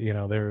and, you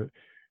know, they're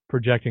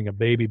projecting a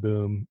baby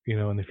boom, you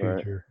know, in the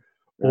future.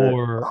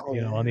 Or,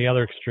 you know, on the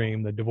other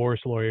extreme, the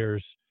divorce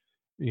lawyers,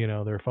 you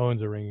know, their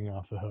phones are ringing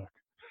off the hook.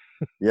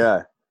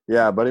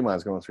 Yeah, a buddy of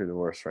mine's going through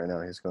divorce right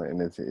now. He's going,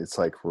 and it's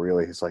like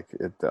really, he's like,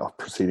 the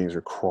proceedings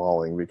are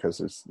crawling because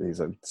he's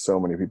like so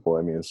many people.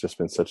 I mean, it's just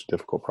been such a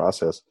difficult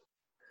process.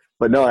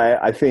 But no,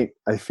 I think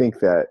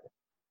that,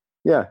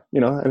 yeah,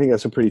 I think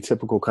that's a pretty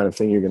typical kind of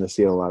thing. You're going to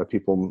see a lot of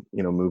people,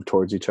 move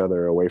towards each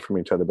other, away from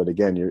each other. But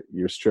again,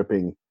 you're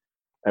stripping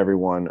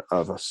everyone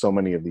of so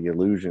many of the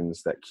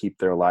illusions that keep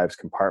their lives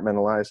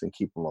compartmentalized and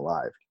keep them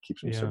alive,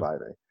 keeps them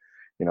surviving.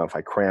 If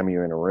I cram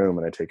you in a room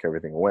and I take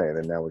everything away,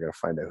 then now we're going to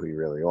find out who you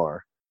really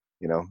are.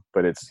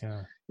 But it's,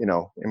 I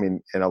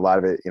mean, and a lot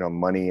of it,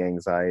 money,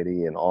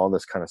 anxiety, and all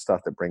this kind of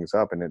stuff that brings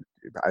up. And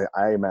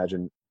I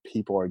imagine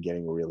people are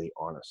getting really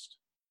honest.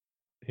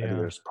 I think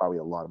there's probably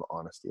a lot of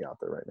honesty out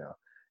there right now,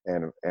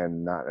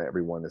 and not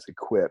everyone is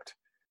equipped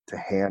to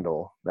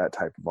handle that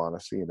type of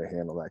honesty and to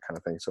handle that kind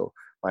of thing. So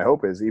my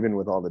hope is, even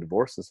with all the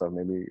divorce and stuff,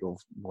 maybe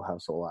we'll have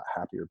a lot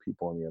happier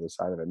people on the other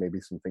side of it. Maybe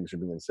some things are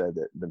being said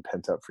that have been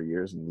pent up for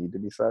years and need to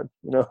be said.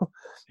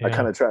 I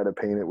kind of try to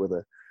paint it with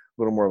a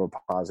little more of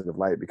a positive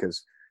light,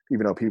 because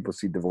even though people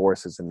see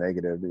divorce as a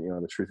negative,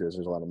 the truth is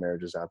there's a lot of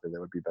marriages out there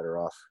that would be better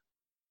off,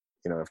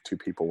 if two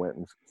people went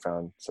and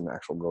found some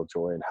actual real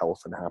joy and health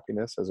and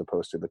happiness, as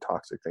opposed to the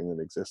toxic thing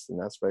that exists in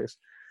that space.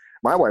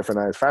 My wife and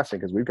I, it's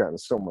fascinating because we've gotten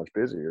so much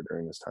busier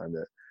during this time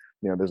that,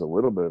 there's a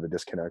little bit of a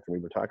disconnect. And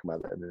we were talking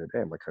about that the other day.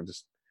 I'm like,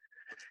 because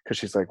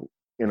she's like,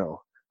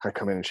 I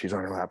come in and she's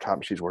on her laptop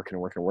and she's working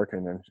and working and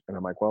working. And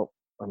I'm like, well,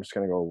 I'm just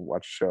going to go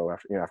watch a show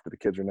after the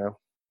kids are now.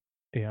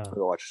 Yeah. I'll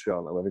go watch a show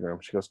in the living room.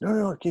 She goes,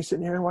 no, can you sit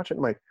in here and watch it?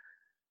 I'm like,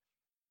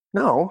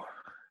 no.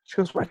 She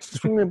goes, why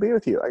just going to be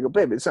with you? I go,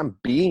 babe, it's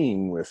not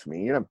being with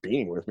me. You're not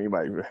being with me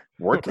by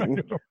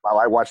working while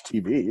I watch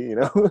TV,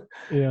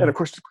 And of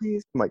course,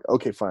 please. I'm like,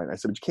 okay, fine. I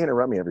said, but you can't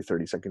interrupt me every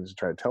 30 seconds to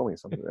try to tell me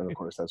something. And of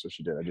course, that's what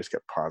she did. I just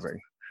kept pausing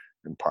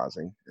and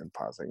pausing and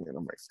pausing. And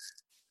I'm like,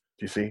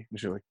 do you see? And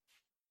she's like,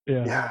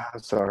 yeah,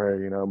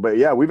 sorry, But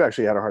yeah, we've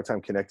actually had a hard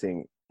time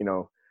connecting,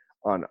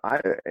 on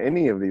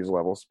any of these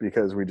levels,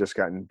 because we've just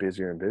gotten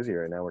busier and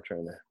busier. And now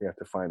we have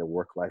to find a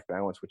work-life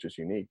balance, which is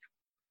unique.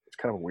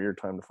 It's kind of a weird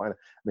time to find it.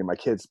 I mean, my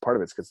kids, part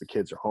of it's because the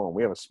kids are home.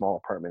 We have a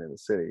small apartment in the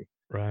city,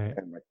 right?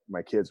 And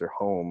my kids are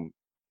home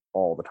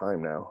all the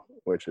time now,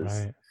 which is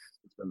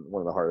it's been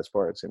one of the hardest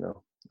parts.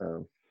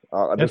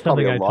 There's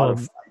probably a lot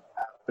of fight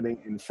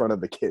happening in front of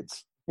the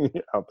kids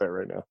out there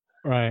right now.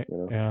 Right.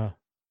 Yeah.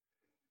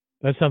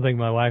 That's something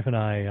my wife and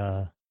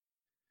I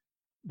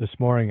this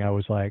morning. I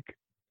was like,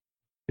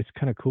 it's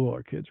kind of cool.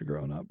 Our kids are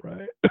growing up,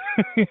 right?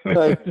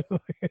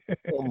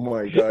 Oh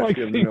my gosh! Like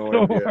seeing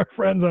some of our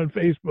friends on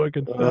Facebook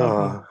and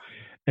stuff,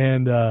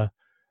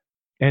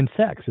 and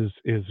sex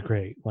is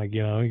great. Like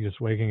you're just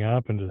waking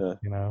up and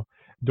just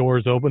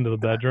doors open to the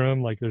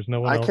bedroom, like there's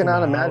no one else. I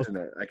cannot imagine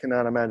it. I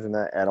cannot imagine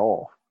that at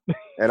all.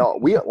 At all.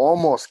 We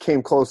almost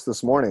came close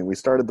this morning. We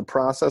started the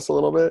process a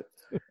little bit.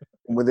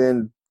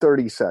 Within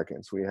 30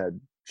 seconds, we had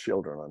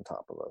children on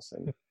top of us,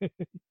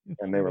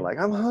 and they were like,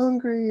 I'm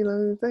hungry,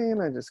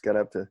 and I just got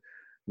up and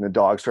the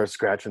dog starts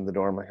scratching the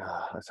door. I'm like,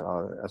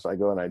 so I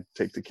go and I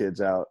take the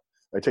kids out.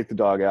 I take the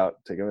dog out,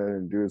 take him in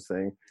and do his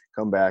thing,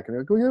 come back, and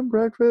they're like, go have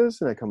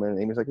breakfast. And I come in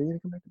and Amy's like, are you gonna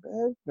come back to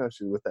bed?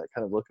 She's with that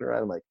kind of looking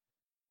around. I'm like,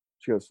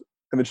 she goes,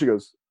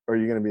 are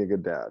you gonna be a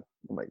good dad?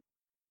 I'm like,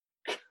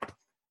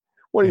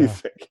 what do you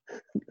think?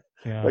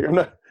 Yeah. Like, I'm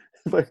not,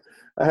 like,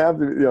 I have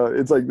to,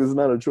 it's like, this is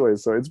not a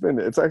choice. So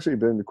it's actually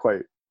been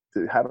quite,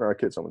 having our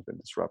kids home has been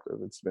disruptive.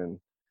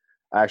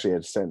 I actually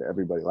had to send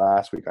everybody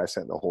last week. I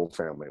sent the whole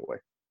family away.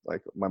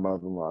 Like my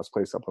mother-in-law's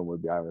place up on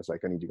Woodby Island was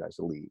like, I need you guys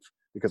to leave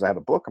because I have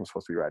a book I'm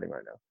supposed to be writing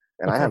right now.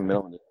 And I haven't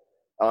been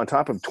on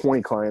top of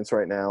 20 clients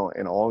right now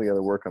and all the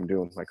other work I'm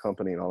doing with my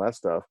company and all that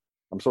stuff.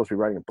 I'm supposed to be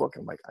writing a book.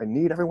 I'm like, I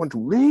need everyone to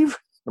leave.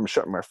 I'm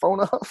shutting my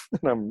phone off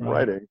and I'm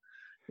writing,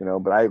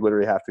 but I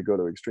literally have to go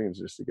to extremes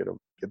just to get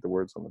the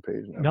words on the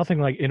page. Now. Nothing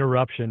like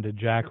interruption to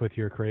jack with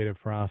your creative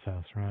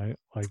process, right?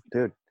 Like,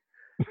 dude,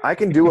 I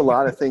can do a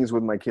lot of things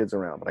with my kids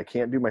around, but I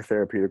can't do my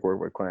therapeutic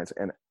work with clients.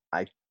 And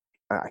I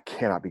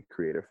cannot be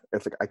creative.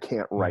 It's like, I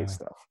can't write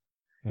stuff.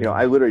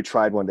 I literally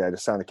tried one day. I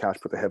just sat on the couch,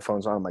 put the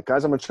headphones on. I'm like,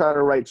 guys, I'm going to try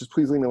to write. Just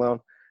please leave me alone.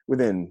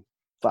 Within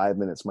 5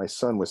 minutes, my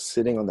son was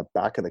sitting on the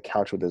back of the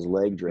couch with his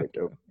leg draped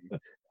over me.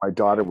 My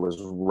daughter was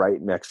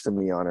right next to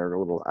me on her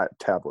little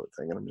tablet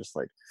thing. And I'm just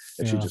like,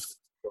 and she just,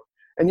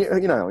 and you're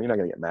not going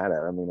to get mad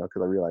at them,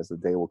 because I realize the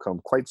day will come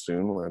quite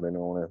soon where they don't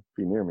want to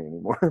be near me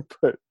anymore.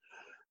 But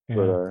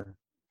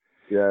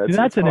yeah,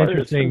 that's an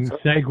interesting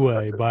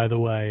segue, by the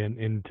way,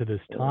 into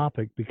this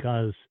topic,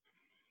 because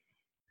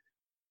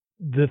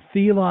the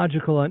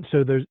theological,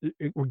 so there's,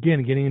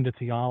 again, getting into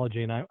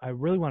theology, and I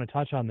really want to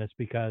touch on this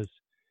because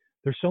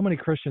there's so many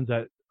Christians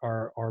that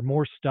are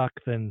more stuck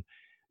than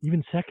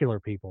even secular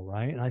people,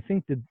 right? And I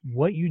think that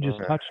what you just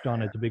touched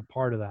on is a big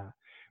part of that,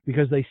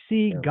 because they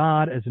see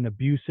God as an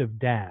abusive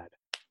dad,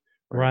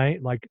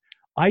 right? Like,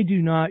 I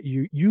do not,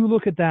 you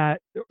look at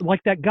that, like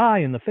that guy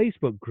in the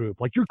Facebook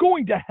group, like, you're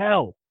going to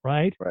hell,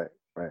 right? Right.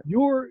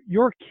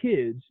 Your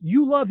kids,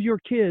 you love your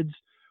kids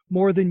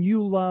more than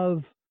you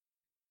love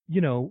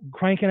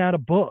cranking out a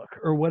book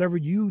or whatever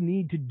you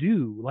need to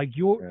do. Like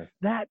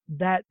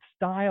that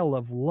style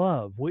of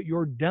love, what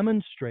you're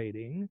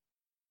demonstrating,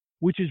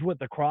 which is what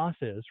the cross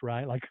is,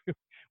 right? Like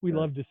we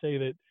love to say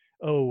that,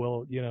 oh,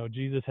 well,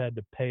 Jesus had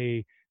to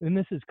pay, and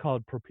this is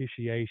called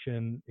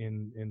propitiation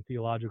in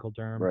theological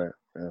terms,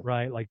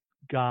 right? Like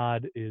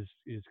God is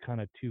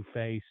kind of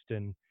two-faced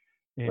and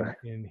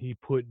he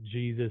put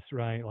Jesus,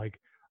 right? Like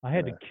I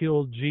had to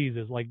kill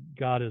Jesus, like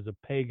God is a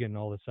pagan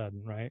all of a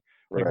sudden, right?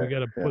 Like we got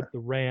to put the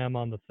ram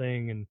on the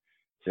thing and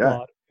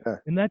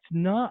slaughter. And that's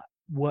not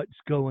what's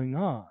going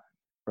on.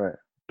 Right.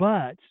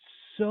 But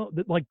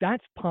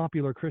that's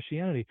popular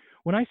Christianity.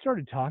 When I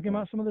started talking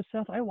about some of this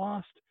stuff, I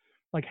lost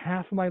like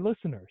half of my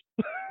listeners.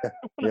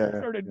 When I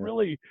started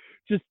really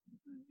just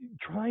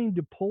trying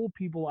to pull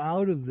people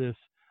out of this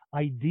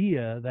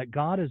idea that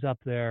God is up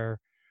there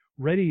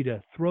ready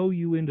to throw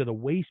you into the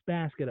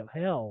wastebasket of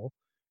hell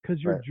because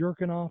you're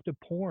jerking off to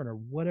porn or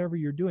whatever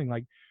you're doing.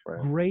 Like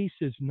grace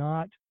is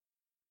not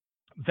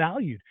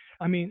valued.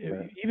 I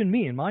mean, even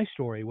me in my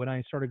story, when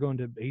I started going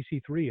to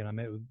AC3 and I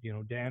met with,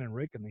 Dan and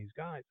Rick and these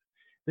guys,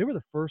 they were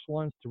the first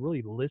ones to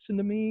really listen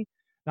to me,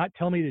 not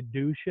tell me to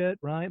do shit,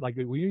 right? Like,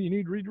 well, you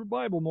need to read your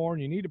Bible more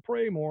and you need to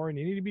pray more and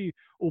you need to be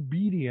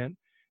obedient.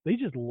 They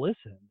just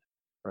listened.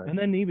 Right. And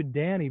then even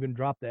Dan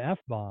dropped the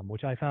F-bomb,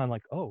 which I found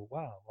like, oh,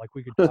 wow, like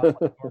we could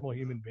talk like normal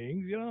human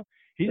beings,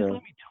 He just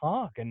let me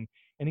talk. And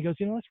he goes,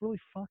 that's really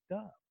fucked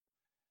up.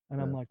 And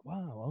I'm like,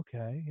 wow,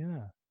 okay,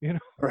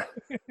 Right.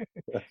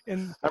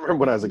 And I remember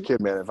when I was a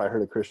kid, man, if I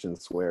heard a Christian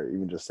swear,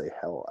 even just say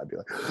hell, I'd be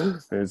like,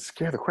 it'd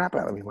scare the crap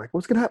out of me. Like,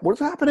 what's gonna happen? What's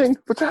happening?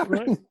 What's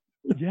happening?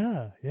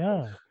 Right.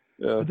 Yeah.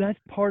 But that's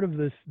part of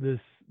this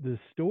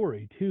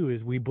story too,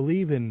 is we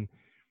believe in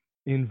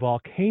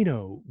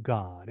volcano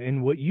God,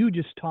 and what you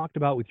just talked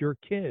about with your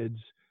kids.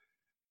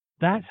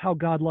 That's how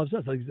God loves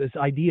us. Like this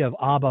idea of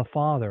Abba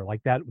Father,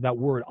 like that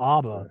word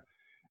Abba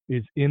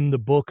is in the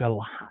book a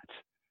lot.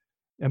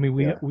 I mean,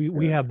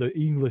 we have the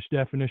English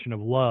definition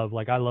of love.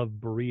 Like I love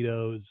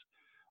burritos.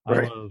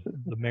 I love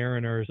the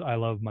Mariners. I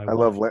love my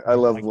wife, I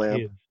love my lamb.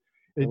 kids.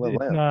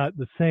 It's not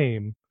the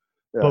same,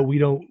 but we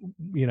don't,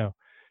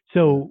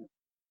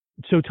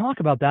 So talk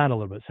about that a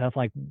little bit, Seth.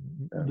 Like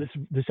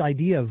this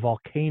idea of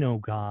volcano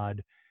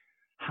God,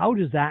 how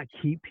does that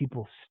keep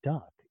people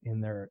stuck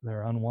in their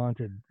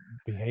unwanted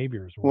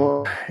behaviors?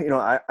 Well,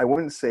 I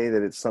wouldn't say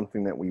that it's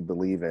something that we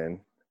believe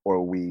in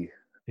or we,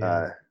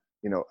 I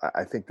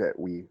think that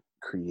we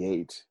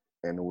create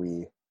and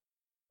we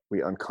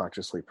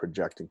unconsciously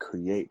project and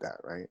create that,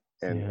 right?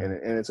 And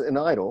it's an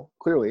idol,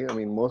 clearly. I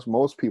mean,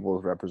 most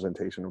people's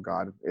representation of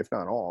God, if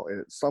not all,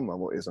 at some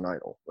level is an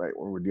idol, right?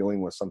 When we're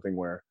dealing with something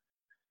where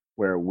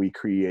we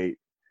create.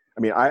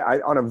 I mean,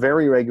 I on a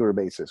very regular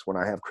basis, when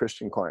I have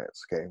Christian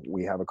clients, okay,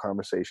 we have a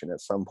conversation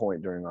at some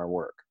point during our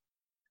work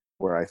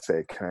where I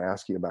say, can I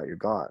ask you about your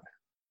God?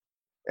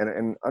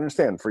 And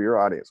understand, for your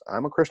audience,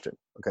 I'm a Christian.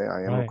 Okay,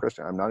 I am a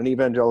Christian. I'm not an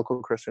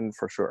evangelical Christian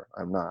for sure.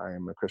 I'm not. I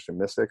am a Christian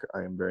mystic. I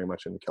am very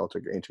much in the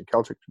ancient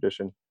Celtic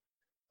tradition.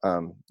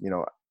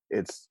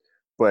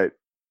 But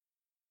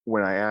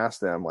when I ask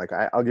them, like,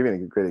 I'll give you a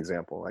great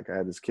example. Like, I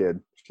had this kid.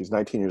 She's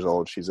 19 years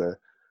old. She's a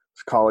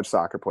college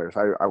soccer player.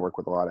 So I work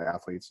with a lot of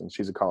athletes, and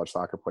she's a college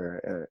soccer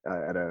player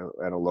at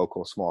a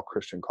local small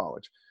Christian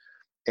college.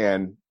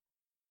 And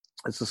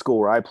it's the school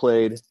where I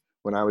played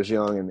when I was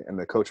young, and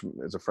the coach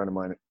is a friend of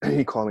mine.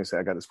 He called me and said,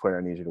 I got this player,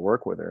 I need you to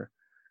work with her.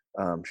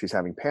 She's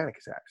having panic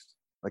attacks,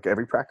 like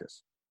every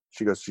practice.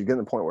 She goes, she's getting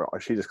to the point where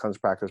she just comes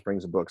to practice,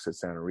 brings a book, sits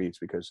down and reads,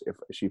 because if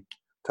she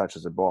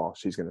touches a ball,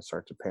 she's going to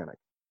start to panic.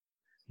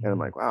 And I'm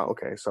like, wow,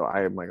 okay. So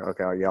I'm like,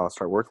 okay, I'll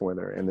start working with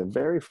her. And the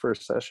very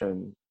first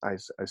session, I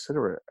said to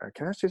her,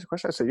 can I ask you a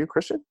question? I said, you a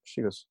Christian?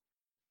 She goes,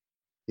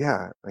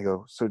 yeah. I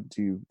go, so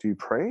do you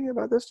pray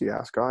about this? Do you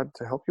ask God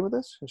to help you with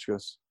this? And she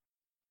goes,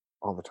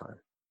 all the time.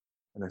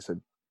 And I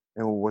said,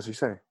 and what's he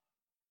say?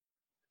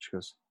 She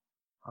goes,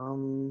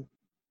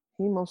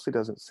 he mostly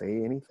doesn't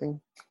say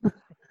anything.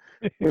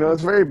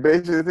 It's a very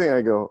basic thing.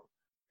 I go,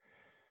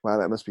 wow,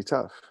 that must be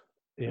tough.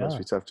 It must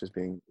be tough just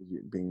being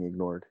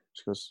ignored.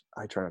 She goes,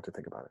 I try not to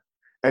think about it.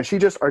 And she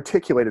just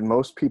articulated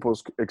most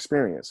people's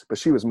experience, but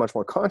she was much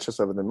more conscious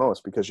of it than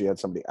most, because she had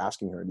somebody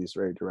asking her these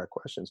very direct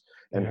questions,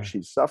 and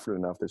she suffered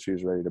enough that she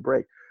was ready to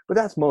break. But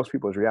that's most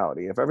people's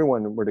reality. If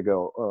everyone were to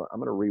go, oh, I'm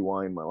going to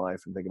rewind my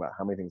life and think about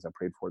how many things I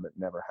prayed for that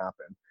never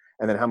happened,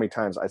 and then how many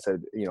times I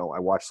said, I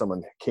watched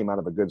someone came out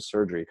of a good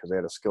surgery because they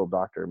had a skilled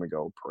doctor, and we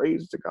go,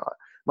 praise to God.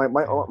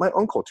 My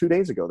uncle, 2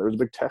 days ago, there was a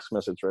big text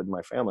message thread in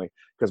my family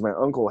because my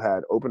uncle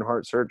had open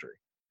heart surgery.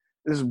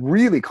 This is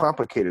really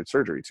complicated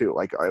surgery too.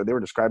 Like, they were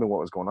describing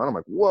what was going on. I'm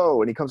like,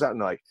 whoa. And he comes out and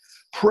like,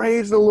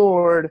 praise the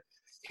Lord.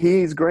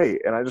 He's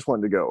great. And I just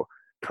wanted to go,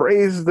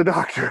 praise the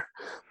doctor.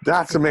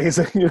 That's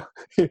amazing.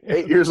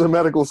 8 years of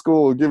medical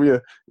school will give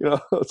you,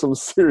 some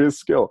serious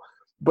skill,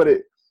 but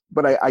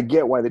I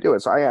get why they do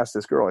it. So I asked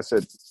this girl, I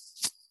said,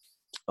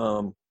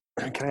 can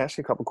I ask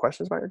you a couple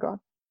questions about your God?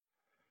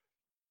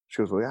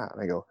 She goes, well, yeah.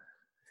 And I go,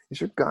 is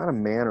your God a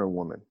man or a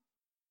woman?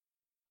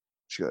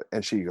 She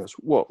goes,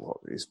 whoa,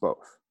 he's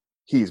both.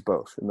 He's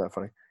both. Isn't that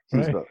funny?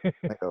 He's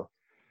Right. both.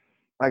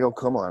 I go,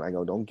 come on. I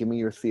go, don't give me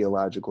your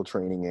theological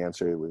training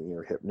answer with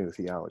your hip new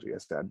theology. I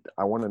said,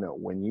 I want to know,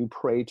 when you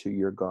pray to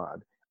your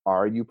God,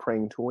 are you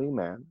praying to a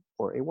man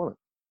or a woman?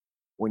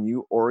 When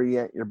you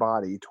orient your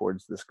body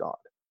towards this God?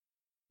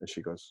 And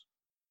she goes,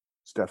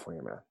 it's definitely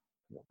a man.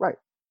 I go, right.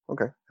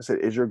 Okay. I said,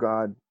 is your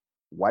God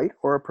white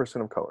or a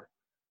person of color?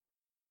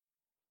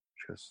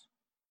 She goes,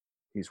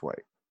 he's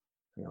white.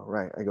 I go,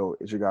 right. I go,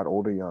 is your God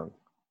old or young?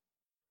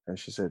 And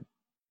she said,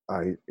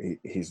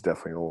 he's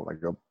definitely old. I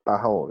go, about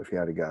how old, if you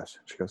had to guess?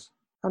 She goes,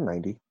 I'm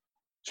 90.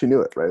 She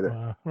knew it right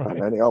there. Right.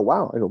 90. Oh,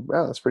 wow. I go,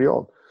 wow, that's pretty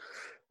old.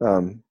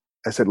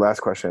 I said, last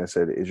question. I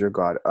said, is your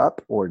God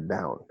up or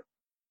down?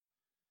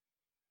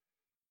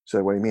 She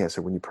said, what do you mean? I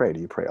said, when you pray,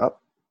 do you pray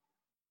up?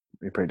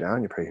 You pray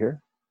down? You pray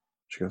here?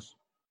 She goes,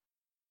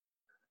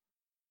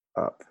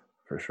 up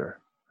for sure.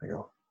 I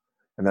go,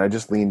 and then I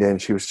just leaned in.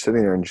 She was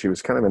sitting there and she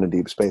was kind of in a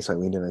deep space. I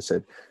leaned in and I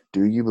said,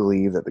 do you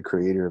believe that the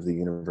creator of the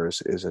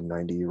universe is a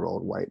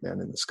 90-year-old white man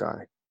in the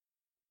sky?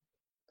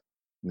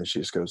 And then she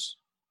just goes,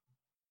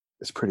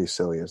 it's pretty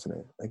silly, isn't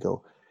it? I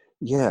go,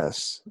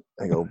 yes.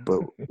 I go,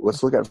 but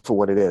let's look at it for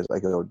what it is. I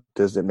go,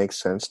 does it make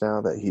sense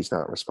now that he's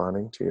not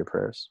responding to your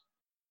prayers?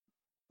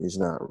 He's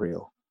not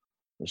real.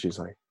 And she's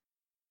like,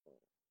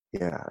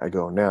 yeah. I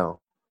go, now,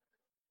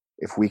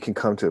 if we can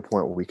come to a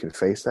point where we can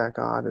face that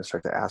God and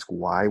start to ask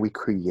why we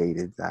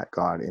created that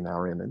God in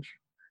our image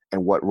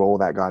and what role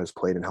that God has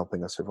played in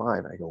helping us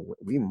survive, I go,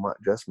 we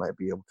might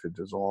be able to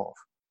dissolve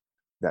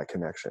that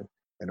connection.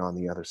 And on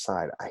the other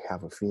side, I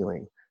have a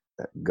feeling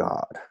that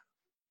God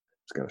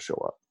is going to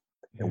show up.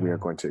 And we are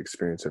going to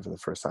experience it for the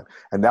first time.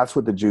 And that's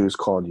what the Jews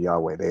called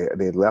Yahweh.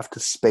 They left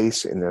a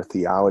space in their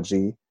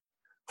theology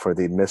for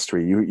the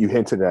mystery. You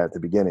hinted at the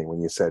beginning when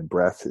you said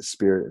breath is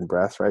spirit and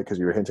breath, right? Because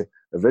you were hinting,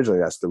 originally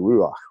that's the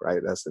Ruach,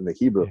 right? That's in the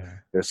Hebrew. Yeah.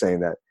 They're saying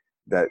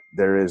that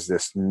there is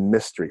this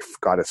mystery.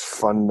 God is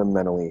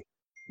fundamentally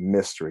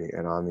mystery.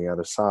 And on the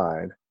other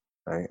side,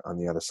 right? On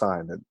the other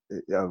side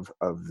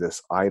of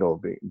this idol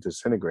being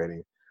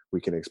disintegrating,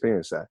 we can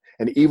experience that.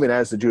 And even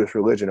as the Jewish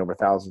religion over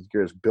thousands of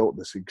years built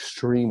this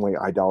extremely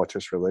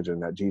idolatrous religion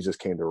that Jesus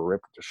came to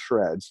rip to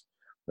shreds,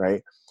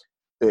 right?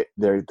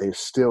 They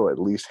still at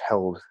least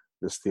held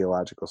this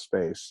theological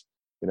space,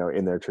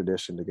 in their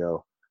tradition to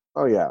go,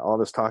 oh yeah, all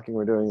this talking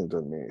we're doing, it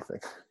doesn't mean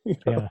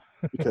anything,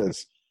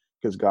 because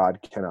God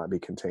cannot be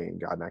contained.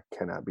 God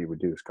cannot be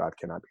reduced. God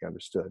cannot be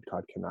understood.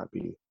 God cannot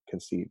be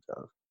conceived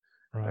of,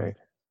 right?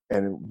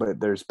 But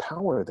there's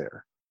power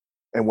there.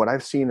 And what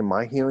I've seen in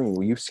my healing,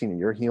 what you've seen in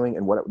your healing,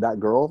 and what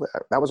that girl,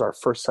 that was our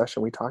first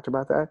session. We talked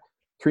about that.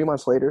 3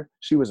 months later,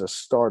 she was a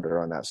starter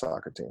on that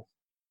soccer team.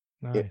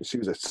 Nice. She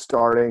was a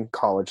starting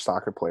college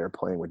soccer player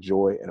playing with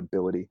joy and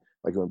ability,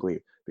 like you wouldn't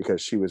believe,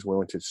 because she was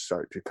willing to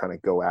start to kind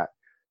of go at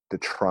the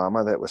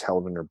trauma that was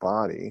held in her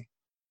body,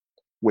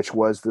 which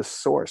was the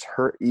source.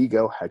 Her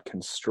ego had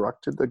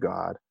constructed the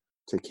God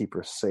to keep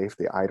her safe,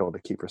 the idol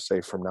to keep her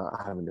safe from not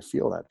having to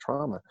feel that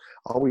trauma.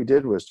 All we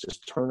did was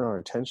just turn our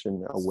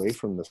attention away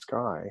from the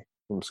sky,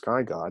 from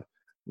sky God,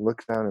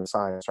 look down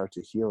inside and start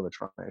to heal the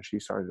trauma. And she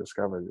started to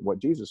discover what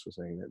Jesus was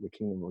saying, that the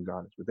kingdom of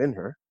God is within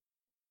her.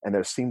 And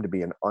there seemed to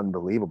be an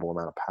unbelievable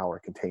amount of power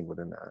contained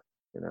within that,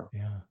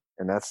 Yeah.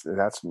 And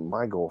that's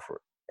my goal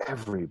for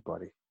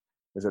everybody,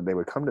 is that they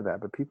would come to that.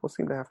 But people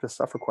seem to have to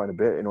suffer quite a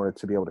bit in order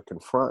to be able to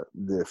confront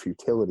the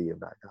futility of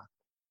that God.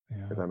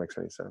 Yeah. If that makes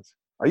any sense.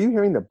 Are you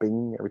hearing the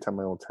bing every time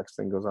my little text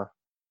thing goes off?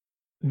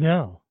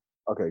 No.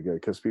 Okay,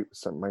 good. Because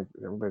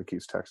everybody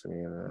keeps texting me.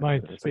 And,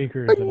 my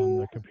speakers like, on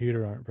the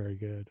computer aren't very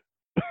good.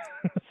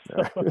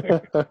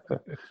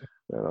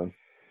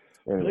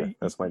 Anyway,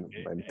 that's my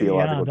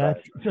theological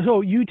diet. So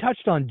you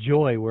touched on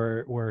joy,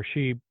 where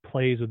she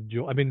plays with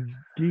joy. I've been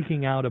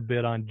geeking out a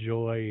bit on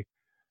joy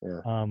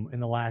in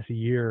the last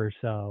year or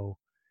so.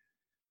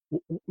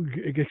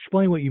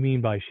 Explain what you mean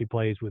by she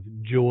plays with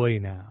joy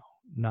now.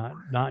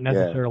 Not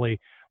necessarily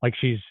like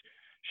she's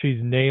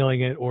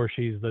nailing it or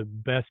she's the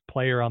best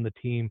player on the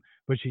team,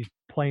 but she's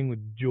playing with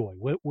joy.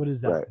 What is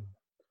that? Right.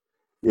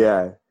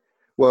 Yeah.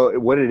 Well,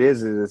 what it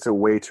is it's a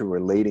way to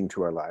relating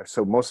to our lives.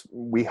 So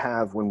we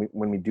have, when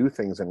we do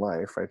things in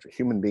life, right?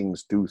 Human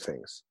beings do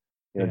things.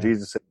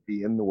 Jesus said,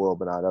 "Be in the world,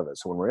 but not of it."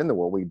 So when we're in the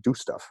world, we do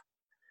stuff.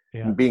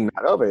 Yeah. And being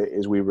not of it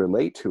is we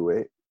relate to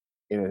it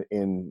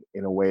in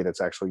a way that's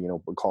actually,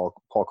 Paul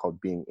called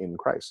being in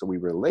Christ. So we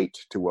relate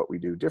to what we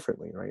do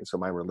differently, right? So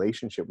my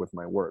relationship with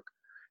my work,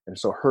 and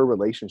so her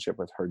relationship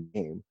with her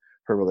game,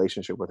 her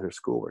relationship with her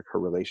schoolwork, her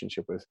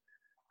relationship with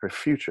her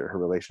future, her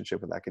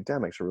relationship with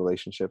academics, her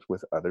relationships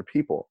with other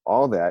people,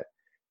 all that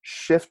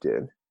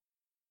shifted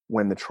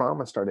when the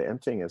trauma started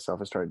emptying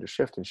itself. It started to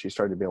shift, and she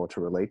started to be able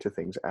to relate to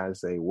things as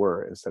they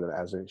were instead of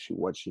as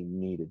what she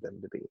needed them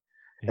to be.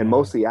 Yeah. And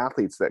most of the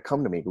athletes that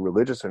come to me,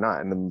 religious or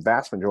not, and the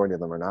vast majority of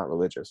them are not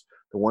religious,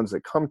 the ones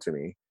that come to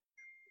me,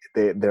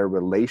 their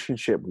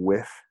relationship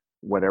with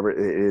whatever it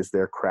is,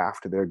 their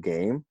craft, their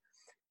game,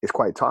 is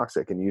quite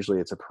toxic. And usually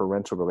it's a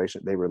parental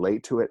relation. They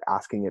relate to it,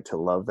 asking it to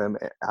love them,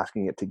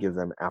 asking it to give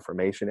them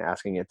affirmation,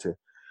 asking it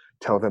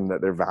tell them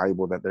that they're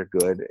valuable, that they're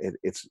good.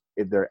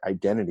 Their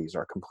identities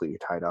are completely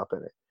tied up in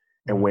it.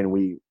 And when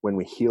we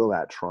heal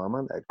that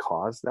trauma that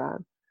caused that,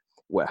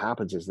 what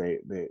happens is they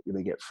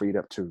get freed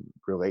up to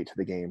relate to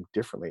the game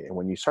differently. And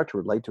when you start to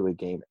relate to a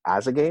game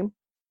as a game,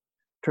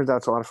 turns out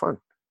it's a lot of fun.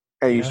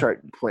 And you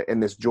start play,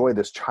 and this joy,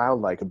 this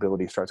childlike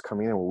ability starts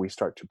coming in where we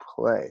start to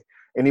play.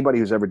 Anybody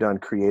who's ever done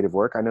creative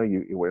work, I know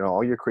you in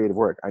all your creative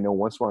work, I know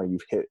once in a while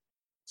you've hit,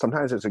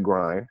 sometimes it's a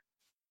grind,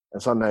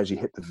 and sometimes you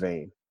hit the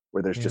vein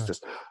where there's just this,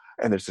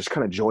 and there's this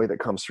kind of joy that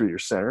comes through your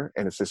center,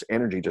 and it's this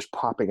energy just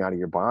popping out of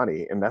your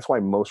body. And that's why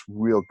most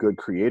real good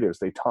creatives,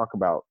 they talk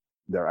about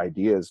their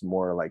ideas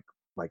more like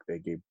they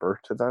gave birth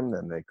to them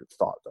than they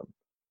thought them.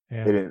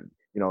 Yeah. They didn't.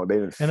 They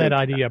didn't. And that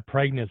idea of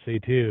pregnancy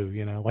too,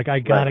 like I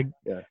gotta,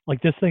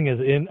 like this thing is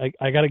in,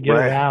 I gotta get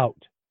it out.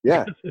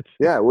 Yeah.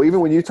 Yeah. Well, even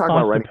when you talk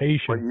about writing,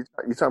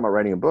 you talk about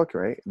writing a book,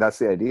 right? That's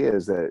the idea,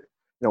 is that,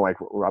 like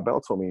Rob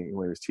Bell told me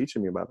when he was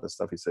teaching me about this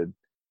stuff, he said,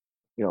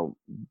 you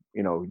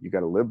got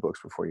to live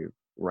books before you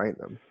write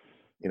them,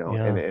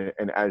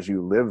 and as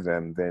you live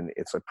them, then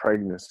it's a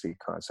pregnancy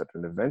concept.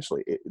 And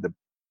eventually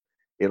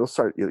you'll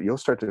start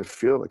to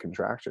feel the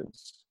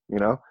contractions,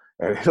 and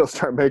it'll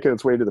start making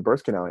its way to the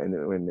birth canal. And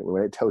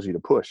when it tells you to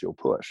push, you'll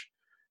push,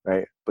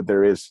 right? But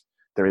there is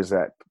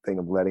that thing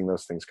of letting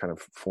those things kind of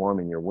form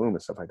in your womb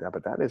and stuff like that.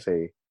 But that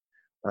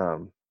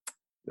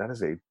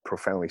is a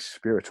profoundly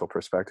spiritual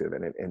perspective.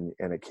 And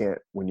it can't,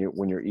 when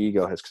your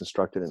ego has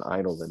constructed an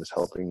idol that is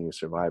helping you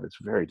survive, it's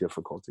very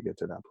difficult to get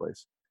to that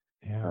place.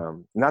 Yeah.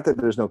 Not that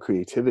there's no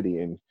creativity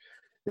in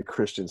the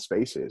Christian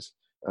spaces,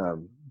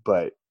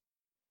 but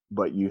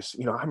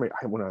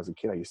when I was a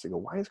kid, I used to go,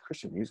 why does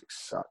Christian music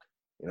suck?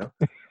 Well,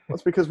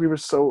 it's because we were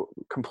so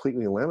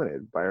completely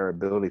limited by our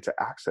ability to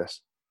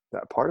access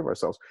that part of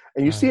ourselves.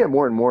 And you see it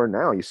more and more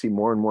now. You see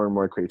more and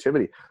more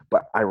creativity.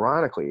 But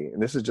ironically, and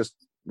this is just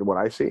what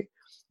I see,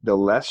 the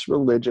less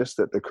religious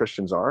that the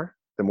Christians are,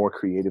 the more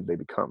creative they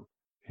become.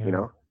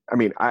 Yeah. I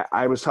mean,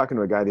 I was talking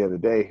to a guy the other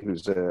day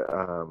who's it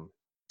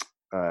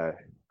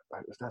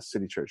was not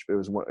City Church, but it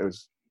was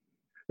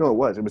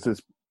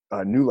this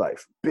New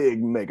Life,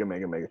 big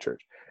mega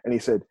church. And he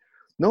said,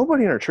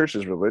 nobody in our church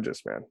is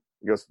religious, man.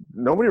 He goes,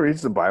 nobody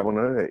reads the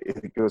Bible.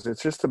 He goes,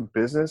 it's just a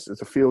business.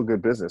 It's a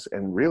feel-good business.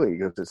 And really, he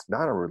goes, it's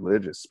not a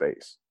religious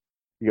space.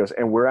 He goes,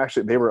 and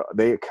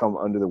they come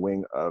under the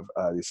wing of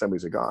the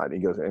Assemblies of God. He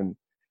goes, and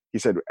he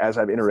said, as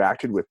I've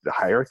interacted with the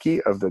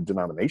hierarchy of the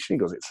denomination, he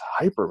goes, it's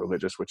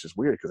hyper-religious, which is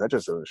weird because that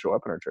just doesn't show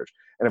up in our church.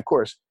 And of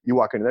course, you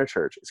walk into their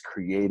church, it's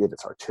creative,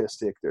 it's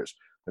artistic, the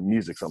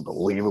music's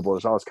unbelievable,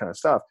 there's all this kind of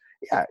stuff.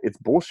 Yeah, it's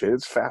bullshit,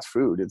 it's fast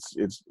food,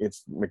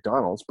 it's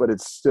McDonald's, but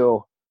it's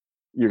still,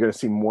 you're going to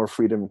see more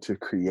freedom to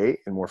create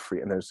and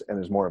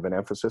there's more of an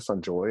emphasis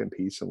on joy and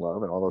peace and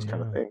love and all those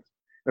kind of things.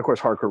 And of course,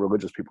 hardcore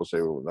religious people say,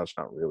 well, that's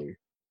not really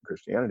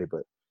Christianity,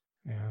 but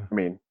I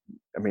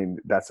mean,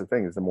 that's the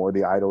thing, is the more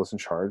the idol is in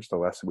charge, the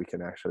less we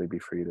can actually be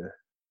free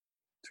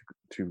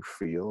to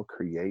feel,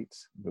 create,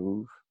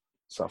 move,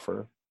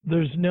 suffer.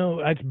 That's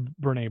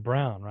Brene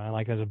Brown, right?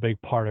 Like, that's a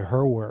big part of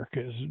her work,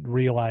 is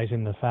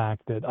realizing the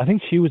fact that, I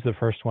think she was the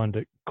first one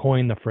to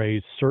coin the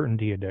phrase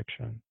certainty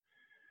addiction.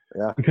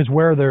 Yeah. Because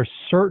where there's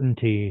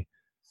certainty,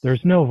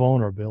 there's no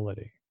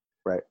vulnerability.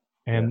 Right.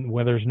 And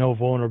where there's no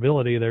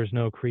vulnerability, there's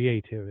no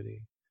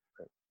creativity.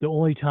 Right. The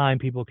only time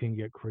people can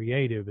get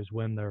creative is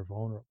when they're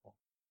vulnerable,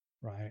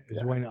 right? Is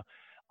when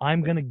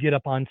I'm going to get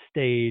up on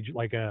stage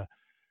like a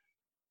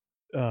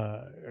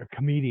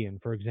comedian,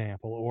 for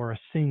example, or a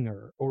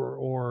singer,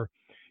 or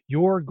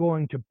you're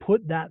going to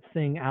put that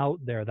thing out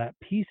there, that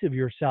piece of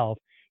yourself,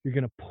 you're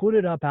going to put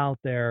it up out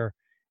there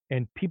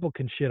and people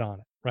can shit on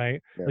it,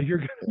 right? Like, you're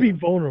going to be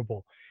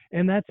vulnerable.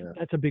 And that's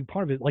a big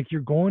part of it. Like,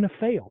 you're going to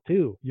fail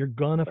too. You're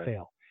going to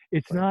fail.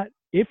 It's not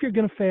if you're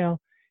going to fail,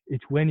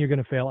 it's when you're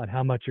going to fail and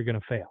how much you're going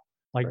to fail.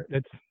 Like,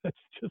 that's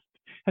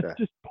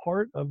just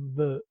part of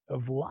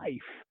life.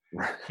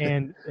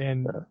 And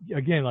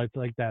again,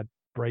 like that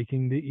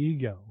breaking the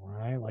ego,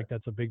 right? Like,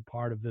 that's a big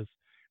part of this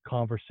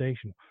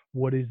conversation.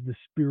 What is the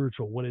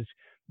spiritual? What is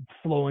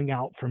flowing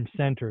out from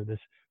center? This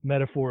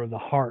metaphor of the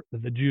heart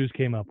that the Jews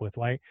came up with,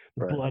 right?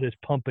 The blood is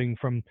pumping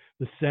from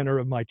the center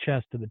of my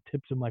chest to the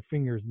tips of my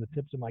fingers and the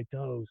tips of my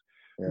toes.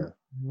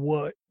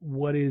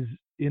 What is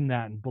in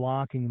that and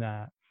blocking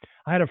that?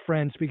 I had a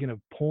friend, speaking of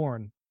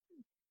porn,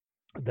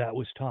 that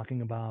was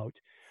talking about,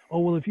 oh,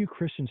 well, if you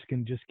Christians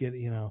can just get,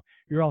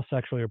 you're all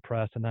sexually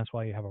oppressed and that's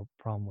why you have a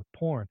problem with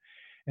porn.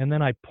 And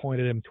then I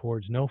pointed him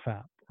towards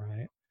NoFap,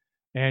 right?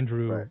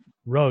 Andrew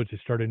Rhodes, who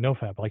started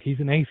NoFap, like, he's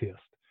an atheist.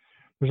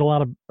 There's a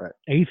lot of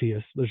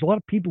atheists. There's a lot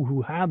of people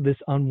who have this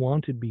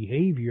unwanted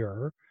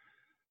behavior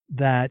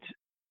that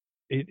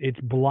it's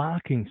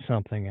blocking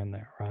something in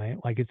there, right?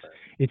 Like,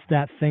 it's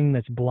that thing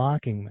that's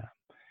blocking them.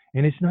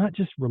 And it's not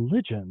just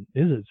religion,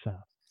 is it, Seth?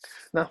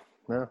 No,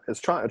 it's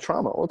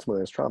trauma.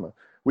 Ultimately, it's trauma.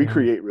 We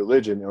create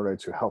religion in order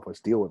to help us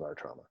deal with our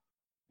trauma.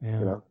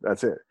 Yeah.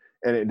 That's it.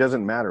 And it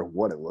doesn't matter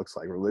what it looks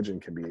like. Religion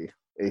can be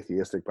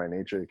atheistic by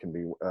nature. It can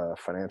be a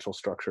financial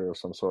structure of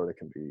some sort. It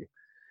can be,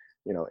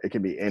 it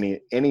can be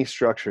any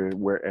structure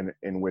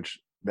in which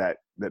that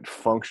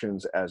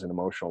functions as an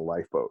emotional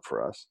lifeboat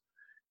for us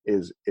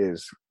is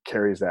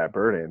carries that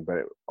burden.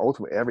 But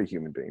ultimately, every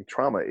human being,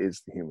 trauma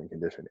is the human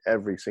condition.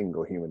 Every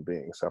single human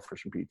being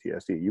suffers from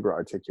PTSD. You were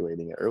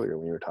articulating it earlier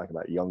when you were talking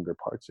about younger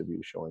parts of you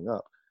showing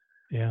up.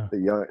 Yeah.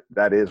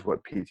 That is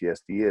what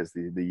PTSD is.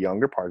 The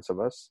younger parts of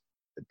us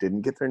that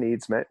didn't get their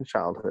needs met in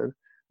childhood,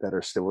 that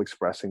are still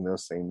expressing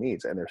those same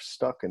needs, and they're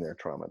stuck in their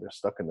trauma. They're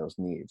stuck in those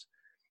needs.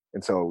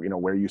 And so,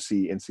 where you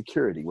see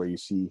insecurity, where you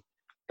see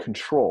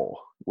control,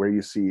 where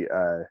you see,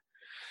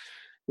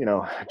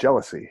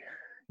 jealousy,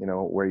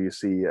 where you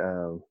see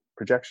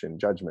projection,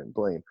 judgment,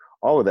 blame,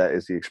 all of that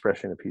is the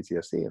expression of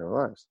PTSD in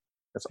our lives.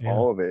 That's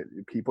all of it.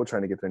 People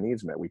trying to get their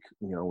needs met. We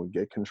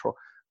get control.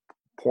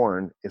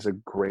 Porn is a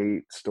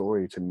great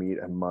story to meet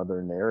a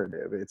mother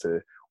narrative.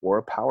 Or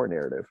a power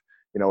narrative.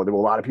 There were a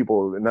lot of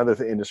people. Another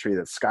industry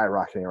that's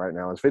skyrocketing right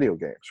now is video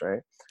games,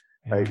 right?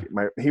 Yeah.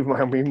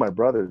 Like my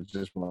brother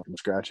just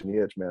scratching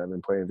the itch, man. I've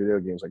been playing video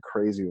games like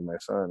crazy with my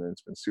son, and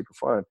it's been super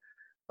fun.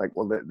 Like,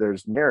 well,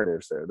 there's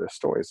narratives there, there's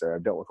stories there.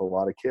 I've dealt with a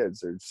lot of kids.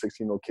 There's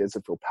 16-year-old kids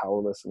that feel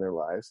powerless in their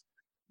lives,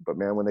 but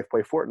man, when they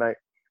play Fortnite,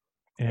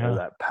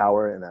 that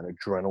power and that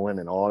adrenaline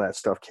and all that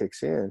stuff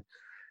kicks in.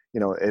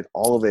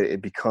 All of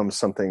it becomes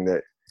something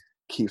that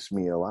keeps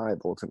me alive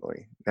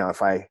ultimately. Now,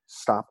 if I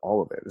stop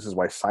all of it, this is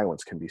why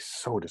silence can be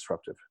so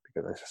disruptive,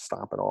 because I just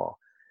stop it all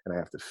and I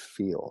have to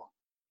feel.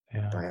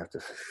 I have to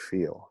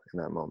feel in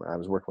that moment. I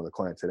was working with a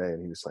client today,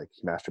 and he was like,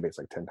 he masturbates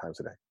like 10 times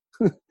a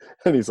day.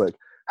 And he's like,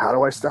 how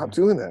do I stop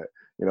doing that?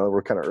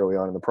 We're kind of early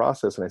on in the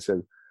process. And I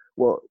said,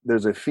 well,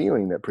 there's a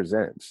feeling that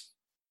presents.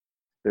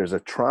 There's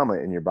a trauma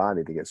in your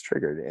body that gets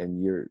triggered,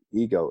 and your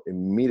ego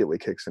immediately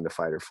kicks into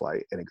fight or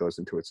flight, and it goes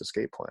into its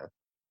escape plan.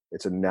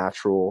 It's a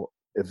natural,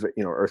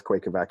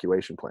 earthquake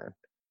evacuation plan.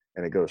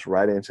 And it goes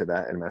right into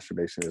that. And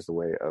masturbation is the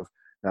way of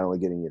not only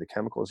getting you the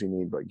chemicals you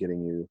need, but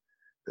getting you,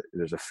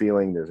 there's a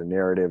feeling, there's a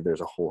narrative, there's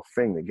a whole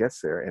thing that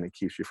gets there, and it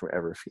keeps you from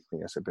ever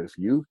feeling. I said, but if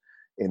you,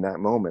 in that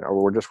moment, or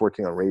we're just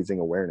working on raising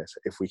awareness,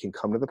 if we can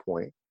come to the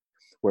point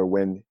where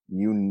when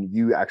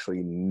you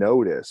actually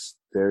notice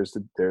there's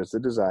the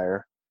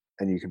desire,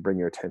 and you can bring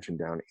your attention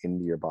down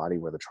into your body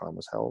where the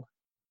trauma's held,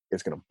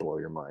 it's going to blow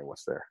your mind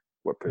what's there,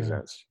 what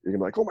presents. You're going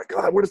to be like, oh my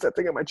God, what is that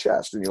thing in my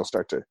chest? And you'll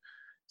start to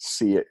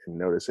see it and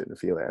notice it and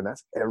feel it. And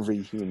that's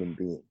every human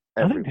being.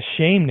 I think the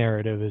shame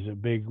narrative is a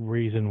big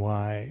reason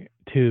why,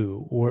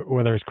 too,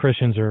 whether it's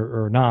Christians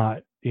or not,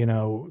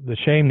 the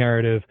shame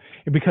narrative,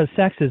 because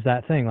sex is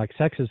that thing. Like,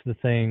 sex is the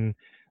thing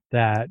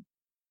that,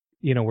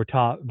 we're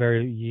taught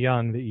very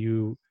young that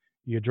you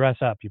dress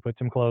up, you put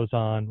some clothes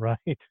on, right?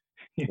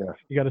 You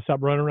got to stop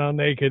running around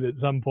naked at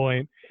some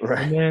point. Right.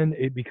 And then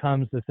it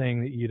becomes the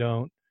thing that you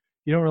don't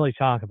really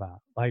talk about.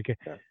 Like,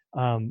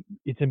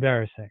 it's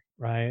embarrassing,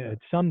 right? At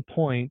some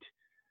point,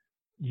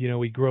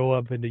 we grow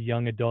up into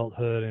young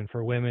adulthood, and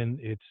for women,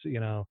 it's,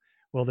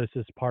 well, this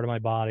is part of my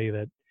body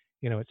that,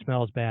 it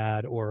smells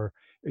bad, or,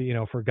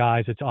 for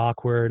guys, it's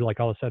awkward. Like,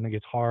 all of a sudden it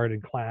gets hard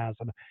in class,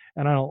 and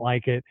I don't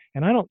like it,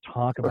 and I don't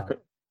talk about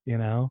it,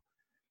 Yeah.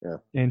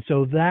 And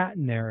so that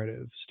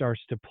narrative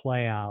starts to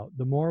play out.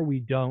 The more we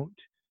don't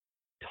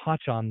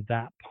touch on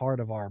that part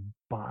of our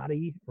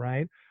body,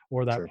 right?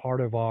 Or that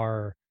part of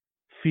our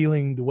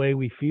feeling, the way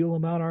we feel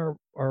about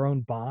our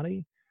own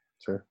body.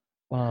 Sure.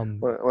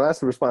 Well, that's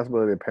the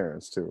responsibility of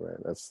parents too, right?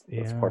 That's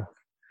part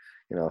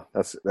of,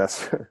 that's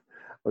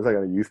I was like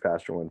a youth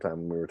pastor one time,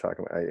 and we were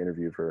talking, I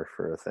interviewed her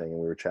for a thing, and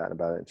we were chatting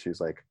about it, and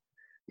she's like,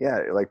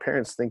 like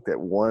parents think that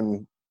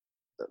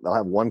they'll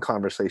have one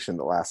conversation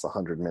that lasts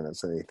 100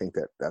 minutes, and they think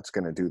that that's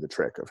going to do the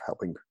trick of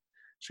helping.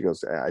 She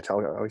goes, I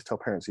always tell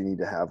parents, you need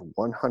to have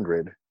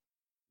 100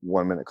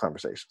 1-minute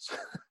conversations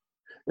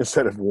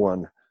instead of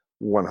one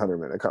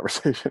 100-minute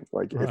conversation.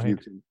 Like, if you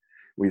can,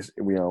 we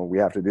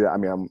have to do that. I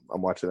mean,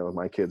 I'm watching that with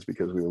my kids,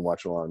 because we've been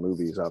watching a lot of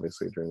movies,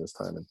 obviously, during this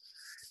time. And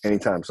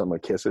anytime someone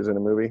kisses in a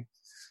movie,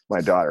 my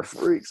daughter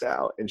freaks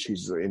out, and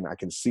I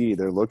can see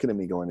they're looking at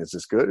me going, is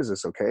this good? Is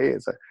this okay?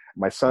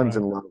 My son's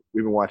in love.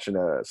 We've been watching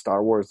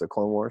Star Wars, the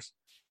Clone Wars,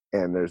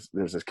 and there's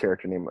this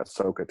character named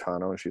Ahsoka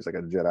Tano, and she's like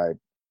a Jedi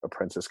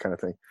apprentice kind of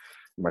thing.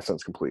 My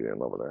son's completely in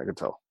love with her. I could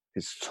tell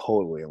he's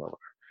totally in love with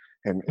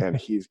her, and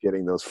he's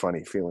getting those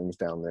funny feelings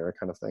down there,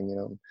 kind of thing,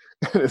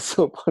 And it's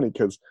so funny,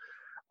 because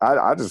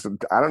I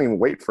don't even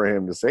wait for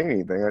him to say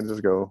anything. I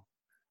just go,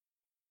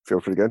 feel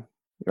pretty good.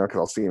 Because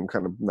I'll see him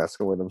kind of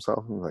messing with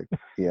himself. I'm like,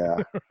 yeah.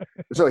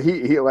 So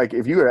he like,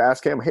 if you were to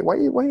ask him, hey, why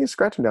are you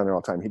scratching down there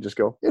all the time? He'd just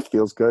go, it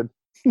feels good.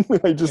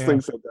 He just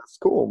thinks that that's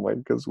cool, like,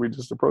 because we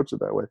just approach it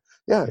that way.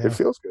 It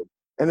feels good,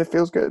 and it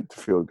feels good to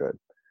feel good.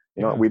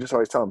 We just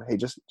always tell him, hey,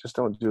 just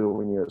don't do it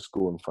when you're at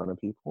school in front of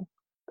people.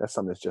 That's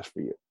something that's just for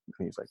you.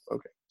 And he's like,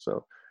 okay.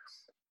 So,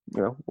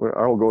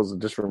 our whole goal is to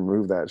just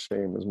remove that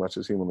shame as much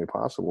as humanly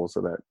possible,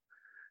 so that,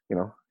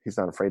 he's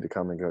not afraid to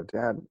come and go,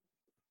 Dad,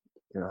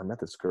 I met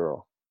this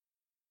girl.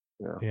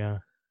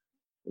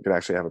 We could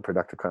actually have a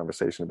productive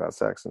conversation about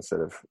sex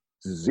instead of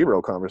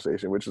zero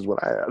conversation, which is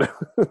what I had.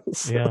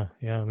 So,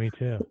 me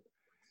too.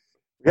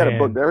 We had a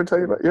book. Did I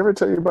ever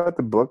tell you about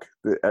the book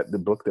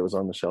that was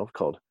on the shelf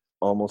called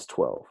almost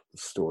 12, the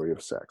story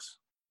of sex.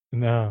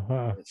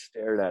 No. It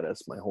stared at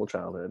us my whole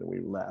childhood, and we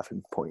laugh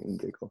and point and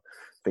giggle,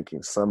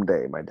 thinking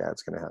someday my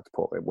dad's going to have to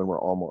pull it.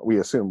 We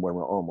assume when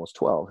we're almost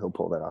 12, he'll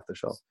pull that off the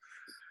shelf.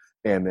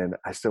 And then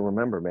I still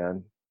remember,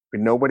 man,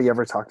 nobody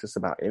ever talked to us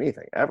about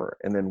anything ever.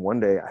 And then one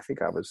day, I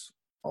think I was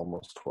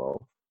almost 12.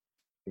 I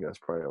think I was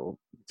probably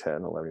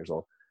 10, 11 years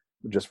old,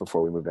 just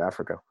before we moved to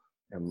Africa.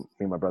 And me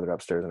and my brother are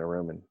upstairs in a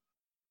room,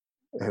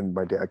 and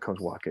my dad comes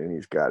walking, and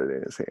he's got it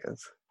in his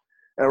hands.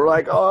 And we're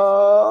like,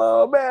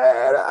 oh,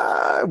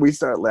 man. We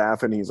start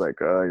laughing. He's like,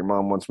 your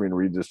mom wants me to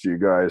read this to you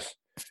guys.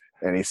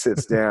 And he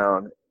sits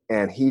down,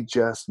 and he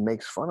just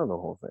makes fun of the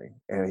whole thing.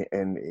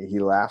 And he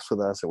laughs with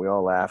us, and we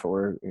all laugh, and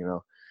we're,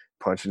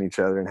 punching each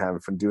other and having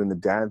fun doing the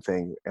dad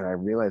thing. And I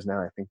realize now,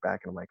 I think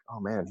back, and I'm like, oh,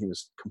 man, he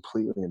was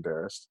completely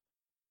embarrassed,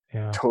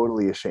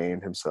 totally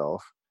ashamed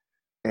himself,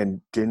 and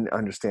didn't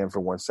understand for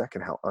 1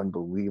 second how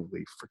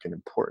unbelievably freaking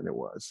important it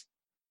was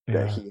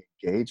that he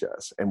engage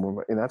us.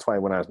 And that's why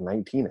when I was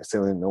 19, I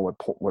still didn't know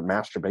what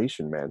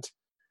masturbation meant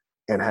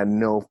and had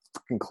no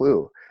fucking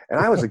clue. And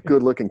I was a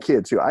good looking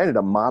kid too. I ended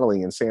up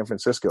modeling in San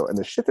Francisco, and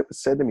the shit that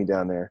was said to me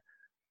down there,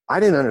 I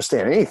didn't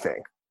understand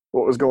anything.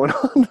 What was going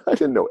on? I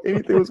didn't know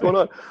anything was going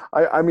on.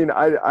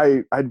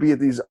 I'd be at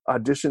these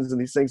auditions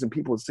and these things, and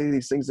people would say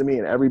these things to me,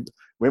 and I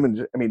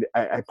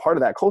part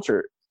of that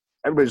culture.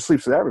 Everybody just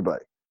sleeps with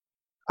everybody.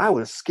 I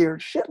was scared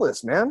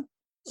shitless, man.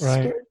 Right.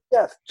 Scared to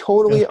death.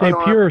 Totally stay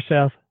pure,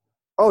 Seth.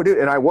 Oh, dude,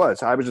 and I was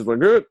just like,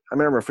 good. I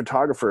remember a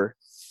photographer,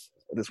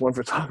 this one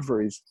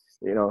photographer, he's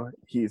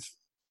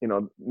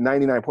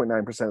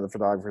 99.9% of the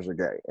photographers are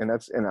gay, and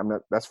that's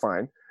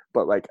fine.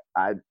 But like,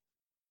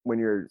 when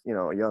you're,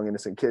 a young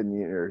innocent kid and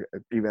you're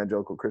an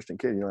evangelical Christian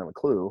kid, you don't have a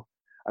clue.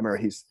 I remember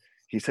he's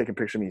taking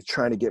pictures of me. He's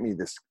trying to get me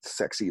this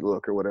sexy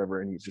look or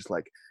whatever, and he's just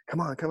like, come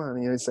on,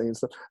 he's saying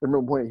stuff. I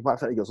remember one point he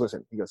pops out, he goes,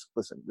 listen,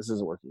 this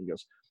isn't working. He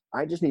goes,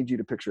 I just need you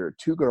to picture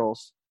 2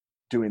 girls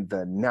doing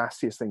the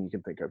nastiest thing you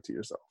can think of to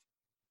yourself.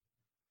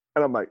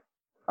 And I'm like,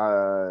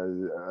 I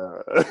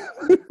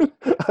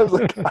was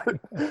like,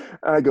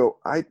 I go,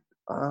 I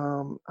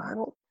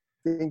don't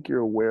think you're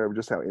aware of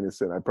just how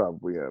innocent I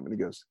probably am. And he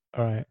goes,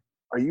 all right,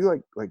 are you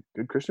like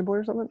good Christian boy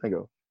or something? I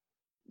go,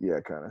 yeah,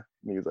 kind of.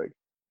 And he was like,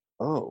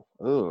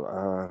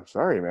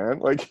 sorry, man.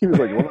 Like, he was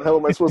like, what the hell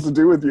am I supposed to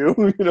do with you?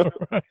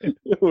 Right.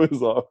 It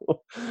was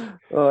awful.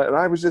 And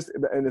I was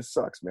and it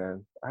sucks,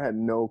 man. I had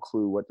no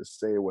clue what to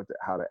say,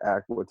 how to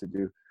act, what to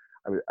do.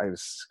 I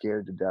was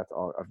scared to death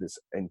of this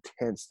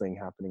intense thing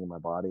happening in my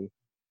body,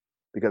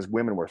 because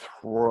women were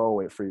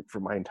throwing for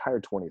my entire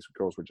 20s.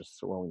 Girls were just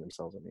throwing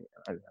themselves at me.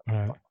 I didn't have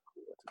a fucking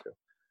clue what to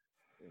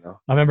do.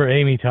 I remember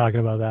Amy talking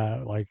about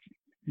that. Like,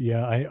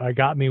 I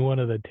got me one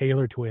of the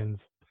Taylor twins.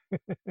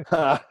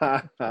 Yeah,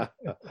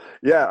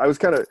 I was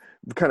kind of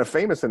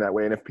famous in that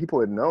way. And if people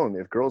had known,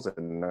 if girls had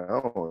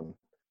known,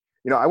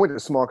 I went to a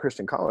small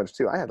Christian college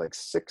too. I had like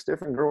 6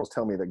 different girls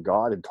tell me that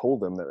God had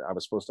told them that I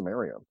was supposed to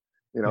marry them.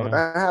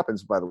 That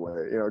happens, by the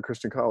way, at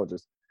Christian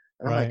colleges.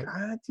 And I'm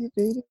like, you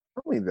didn't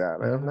tell me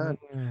that.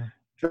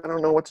 I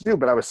don't know what to do,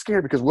 but I was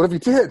scared, because what if he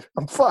did?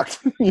 I'm fucked.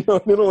 I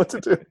don't know what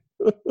to do.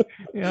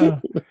 Yeah.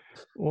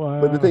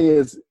 Wow. But the thing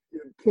is,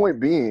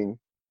 point being,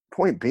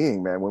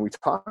 man, when we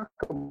talk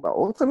about,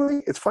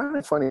 ultimately, it's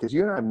funny because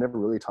you and I have never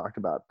really talked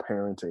about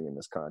parenting in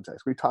this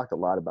context. We talked a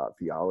lot about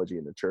theology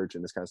in the church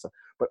and this kind of stuff,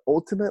 but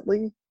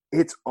ultimately,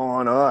 it's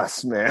on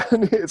us, man.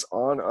 It's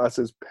on us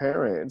as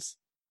parents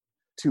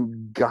to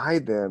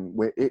guide them.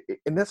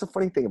 And that's the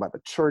funny thing about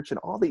the church and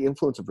all the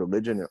influence of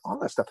religion and all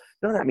that stuff.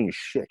 None of that means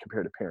shit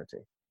compared to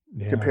parenting,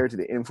 compared to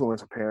the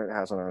influence a parent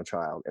has on a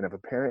child. And if a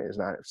parent is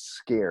not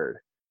scared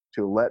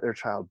to let their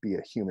child be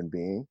a human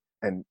being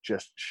and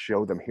just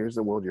show them, here's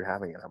the world you're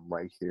having, and I'm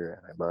right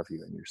here, and I love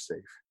you, and you're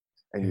safe,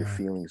 and your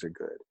feelings are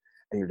good,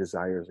 and your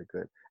desires are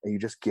good, and you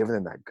just give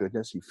them that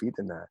goodness, you feed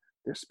them that,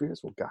 their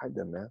spirits will guide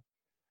them, man.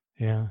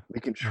 Yeah. We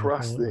can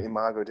trust the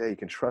imago Dei. You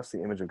can trust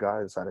the image of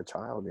God inside a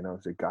child,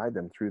 to guide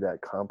them through that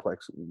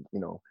complex,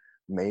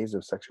 maze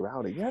of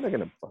sexuality. Yeah, they're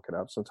going to fuck it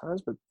up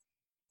sometimes, but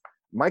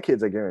my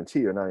kids, I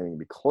guarantee, are not even going to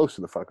be close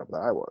to the fuck up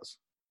that I was.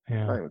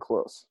 Yeah. Not even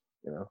close,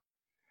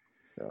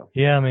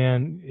 Yeah,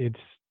 man. It's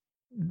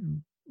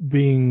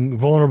being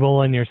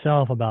vulnerable in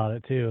yourself about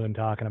it too, and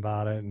talking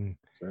about it,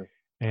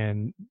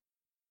 and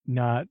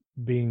not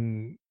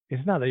being,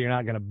 it's not that you're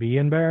not going to be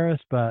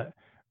embarrassed, but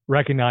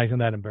recognizing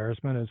that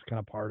embarrassment is kind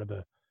of part of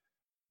the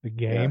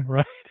game,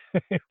 right?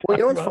 Well, you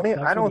know what's funny?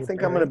 I don't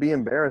think I'm going to be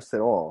embarrassed at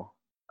all.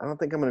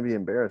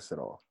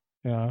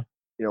 Yeah.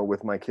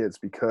 With my kids,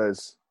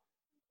 because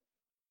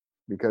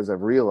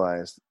I've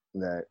realized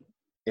that,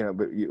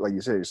 but like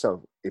you said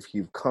yourself, if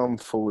you've come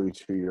fully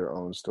to your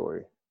own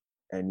story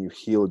and you've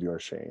healed your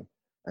shame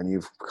and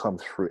if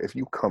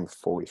you come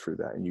fully through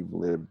that and you've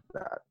lived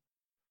that,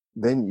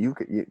 then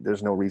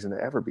there's no reason to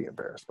ever be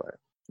embarrassed by it.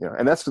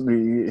 And that's,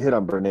 we hit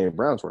on Brene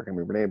Brown's work. I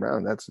mean, Brene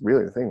Brown, that's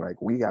really the thing.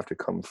 Like, we have to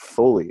come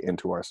fully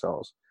into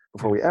ourselves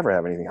before we ever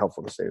have anything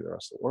helpful to say to the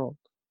rest of the world.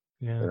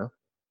 Yeah.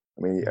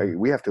 I mean,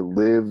 we have to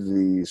live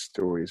these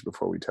stories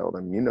before we tell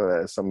them. That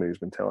as somebody who's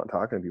been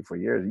talking to you for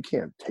years, you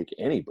can't take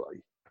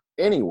anybody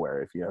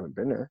anywhere if you haven't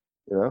been there,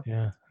 you know,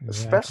 Yeah, exactly.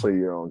 Especially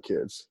your own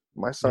kids.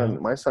 My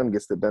son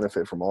gets the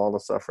benefit from all the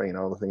suffering and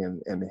all the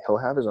thing, and he'll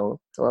have his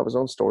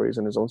own stories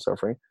and his own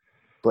suffering,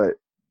 but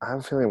I have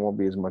a feeling it won't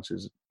be as much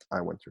as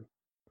I went through.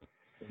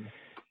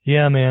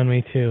 Yeah, man,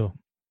 me too.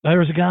 There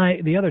was a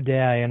guy the other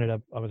day.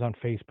 I was on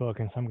Facebook,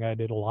 and some guy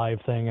did a live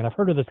thing, and I've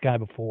heard of this guy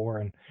before.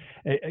 And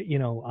you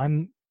know,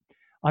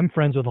 I'm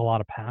friends with a lot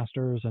of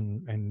pastors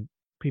and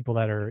people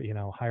that are, you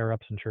know, higher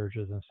ups in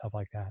churches and stuff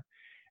like that.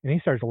 And he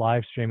starts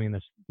live streaming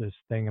this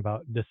thing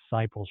about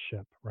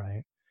discipleship,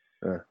 right?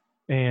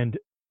 And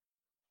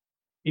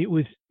it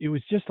was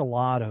just a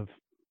lot of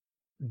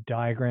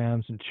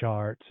diagrams and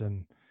charts,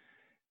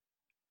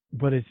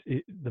 but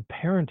the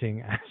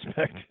parenting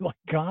aspect. Like,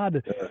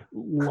 God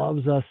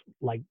loves us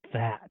like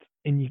that,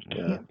 and you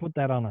can't put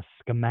that on a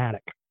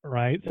schematic,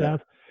 right,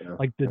 Seth?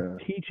 Like the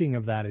teaching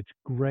of that, it's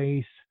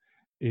grace,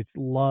 it's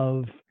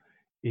love,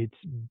 it's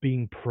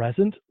being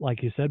present,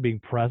 like you said, being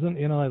present.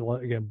 You know,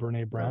 like, again,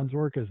 Brene Brown's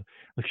work is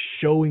like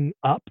showing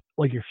up,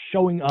 like you're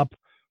showing up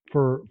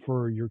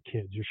for your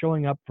kids, you're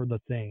showing up for the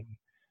thing.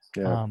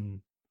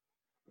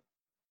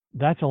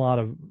 That's a lot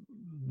of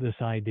this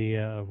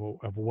idea of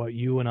what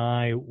you and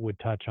I would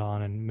touch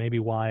on, and maybe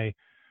why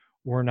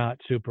we're not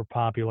super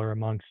popular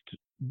amongst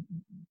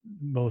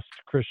most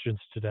Christians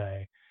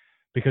today,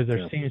 because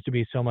there seems to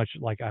be so much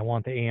like, I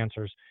want the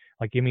answers,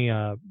 like give me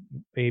a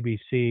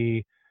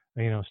ABC,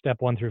 you know, step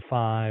 1 through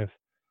 5.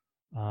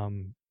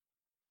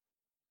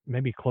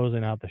 Maybe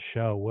closing out the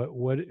show,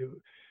 what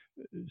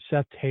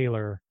Seth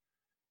Taylor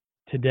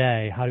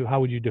today, how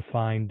would you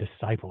define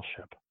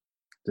discipleship?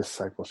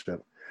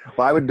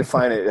 Well, I would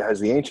define it as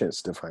the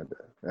ancients defined it,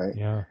 right?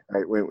 Yeah.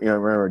 Right.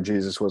 Remember,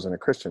 Jesus wasn't a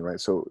Christian, right?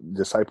 So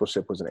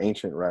discipleship was an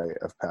ancient rite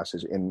of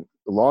passage, and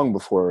long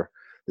before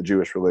the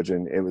Jewish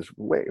religion, it was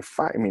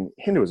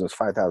Hinduism was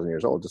 5,000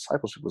 years old.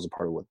 Discipleship was a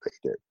part of what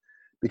they did,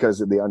 because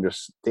the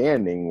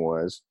understanding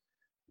was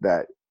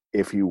that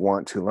if you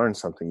want to learn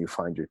something, you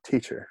find your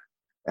teacher,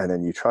 and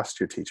then you trust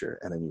your teacher,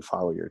 and then you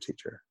follow your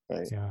teacher,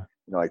 right? Yeah.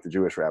 You know, like the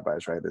Jewish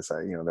rabbis, right? This,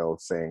 the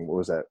old saying, what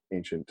was that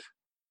ancient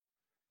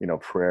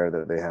prayer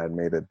that they had?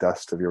 May the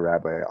dust of your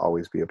rabbi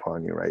always be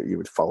upon you, right? You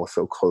would follow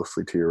so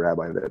closely to your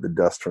rabbi that the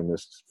dust from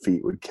his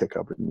feet would kick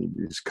up and you'd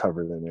be just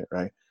covered in it,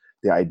 right?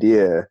 The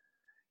idea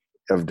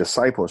of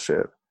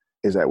discipleship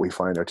is that we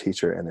find our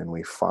teacher and then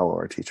we follow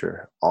our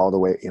teacher all the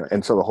way,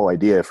 and so the whole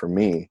idea for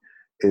me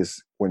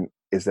is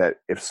that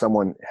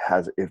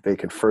if they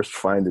can first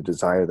find the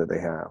desire that they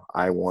have,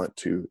 I want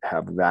to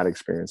have that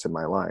experience in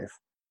my life.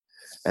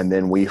 And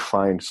then we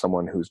find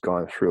someone who's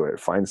gone through it,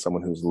 find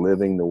someone who's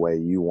living the way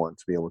you want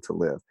to be able to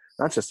live,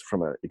 not just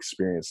from an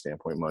experience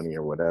standpoint, money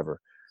or whatever.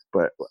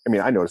 But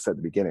I noticed at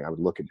the beginning, I would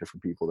look at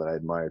different people that I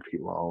admired,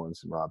 Pete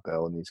Rollins and Rob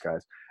Bell and these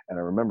guys. And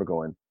I remember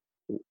going,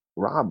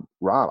 Rob,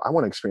 I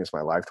want to experience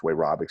my life the way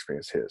Rob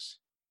experienced his,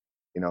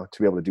 to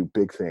be able to do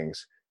big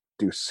things,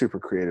 do super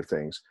creative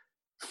things,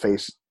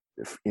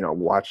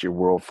 watch your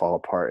world fall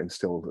apart and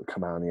still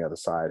come out on the other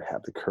side,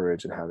 have the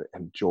courage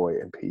and joy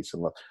and peace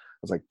and love.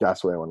 I was like, that's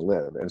the way I want to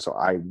live. And so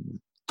I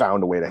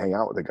found a way to hang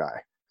out with the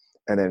guy.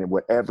 And then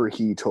whatever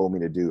he told me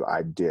to do,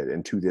 I did.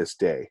 And to this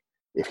day,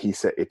 if he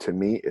said it to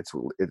me,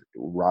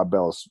 Rob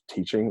Bell's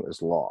teaching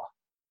is law.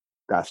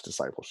 That's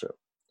discipleship.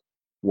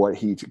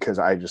 Because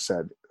I just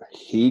said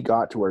he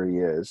got to where he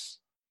is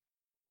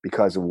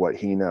because of what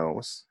he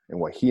knows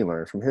and what he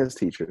learned from his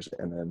teachers.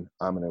 And then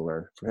I'm going to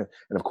learn from him.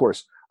 And of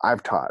course,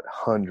 I've taught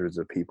hundreds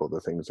of people the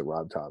things that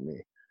Rob taught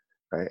me.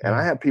 Right. And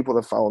I have people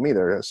that follow me.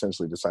 They're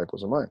essentially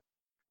disciples of mine.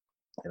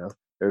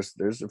 There's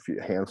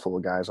a handful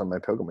of guys on my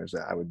pilgrimage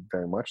that I would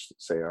very much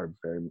say are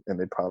and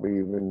they'd probably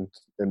even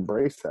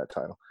embrace that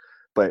title,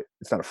 but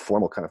it's not a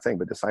formal kind of thing.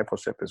 But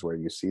discipleship is where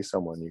you see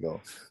someone, you go,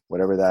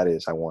 whatever that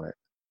is, I want it,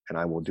 and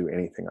I will do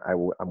anything.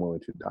 I'm willing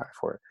to die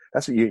for it.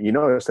 That's what you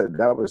notice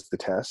that was the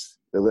test,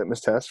 the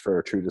litmus test for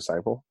a true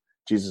disciple.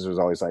 Jesus was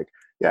always like,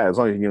 yeah, as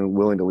long as you're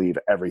willing to leave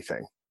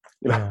everything.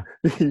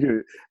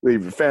 You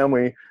leave your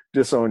family,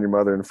 disown your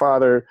mother and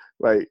father,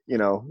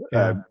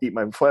 eat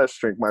my flesh,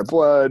 drink my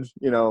blood,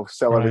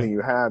 sell everything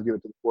you have, give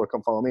it to the poor,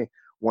 come follow me.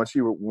 Once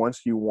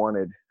you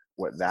wanted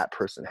what that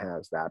person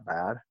has that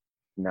bad,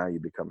 now you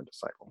become a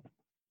disciple.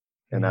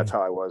 And that's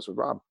how I was with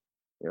Rob.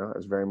 I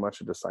was very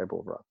much a disciple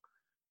of Rob,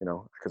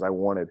 because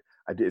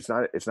it's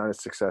not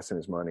his success and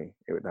his money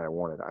that I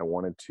wanted. I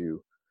wanted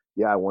to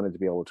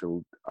be able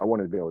to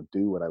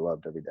do what I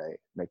loved every day,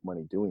 make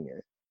money doing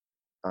it.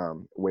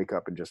 Wake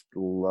up and just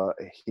love,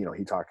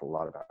 he talked a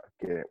lot about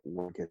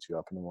what gets you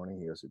up in the morning.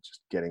 He goes, it's just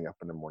getting up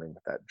in the morning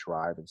with that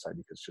drive inside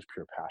you, because it's just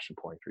pure passion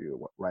pouring through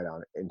you right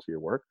on into your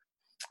work.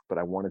 But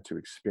I wanted to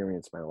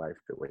experience my life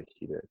the way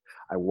he did.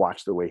 I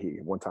watched the way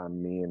one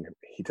time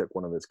he took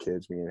one of his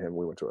kids, me and him,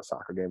 we went to a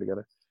soccer game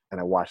together,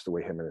 and I watched the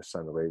way him and his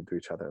son related to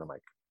each other. And I'm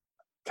like,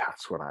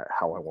 that's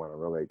how I want to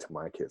relate to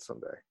my kids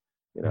someday,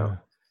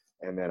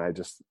 And then I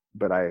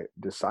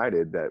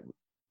decided that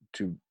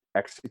to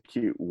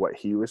execute what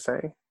he was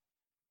saying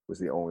was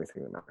the only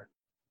thing that mattered.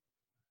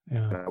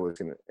 And I was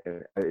gonna.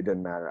 It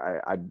doesn't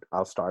matter.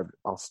 I'll starve.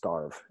 I'll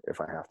starve if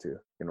I have to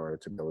in order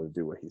to be able to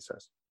do what he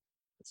says.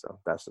 So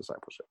that's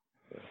discipleship.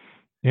 Yeah.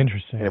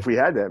 Interesting. And if we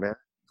had that, man,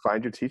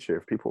 find your teacher.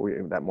 If people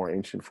in that more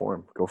ancient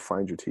form, go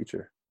find your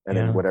teacher, and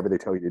then whatever they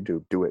tell you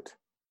to do it.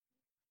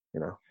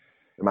 You know,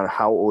 no matter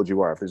how old you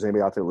are. If there's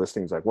anybody out there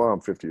listening who's like, "Well,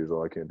 I'm 50 years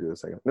old. I can't do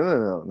this."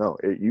 No.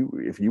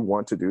 If you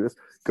want to do this,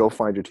 go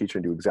find your teacher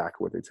and do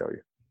exactly what they tell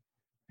you.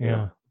 Yeah. You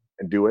know?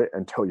 And do it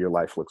until your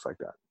life looks like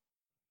that.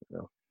 You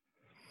know.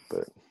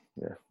 But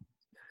yeah.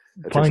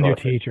 Find your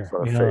teacher.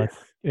 You know, that's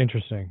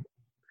interesting.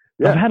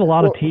 Yeah. I've had a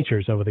lot of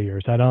teachers over the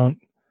years. I don't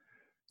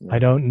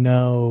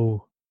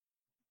know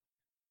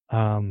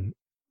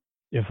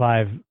if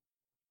I've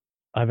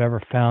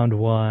ever found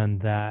one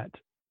that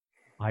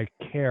I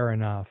care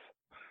enough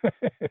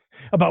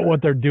about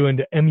what they're doing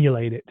to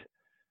emulate it.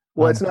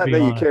 Well, it's not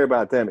that you care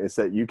about them. It's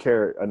that you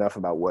care enough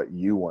about what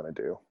you want to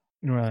do.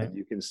 Right. And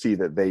you can see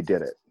that they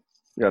did it.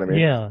 You know what I mean?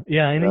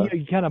 Yeah. And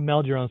you kind of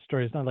meld your own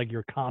story. It's not like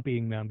you're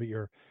copying them, but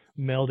you're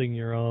melding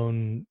your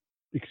own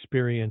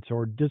experience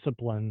or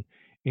discipline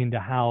into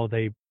how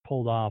they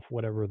pulled off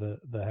whatever the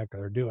heck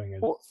they're doing.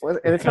 Well, and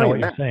it's funny,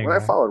 when I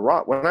followed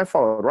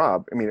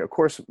Rob, I mean, of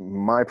course,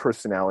 my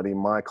personality,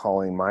 my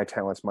calling, my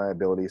talents, my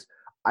abilities,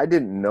 I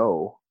didn't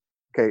know.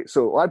 Okay,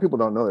 so a lot of people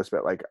don't know this,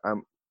 but like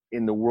I'm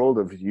in the world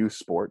of youth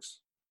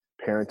sports,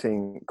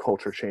 parenting,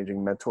 culture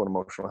changing, mental and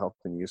emotional health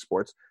in youth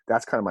sports.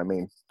 That's kind of my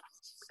main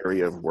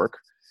area of work.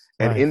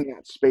 And in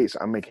that space,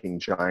 I'm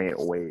making giant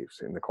waves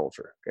in the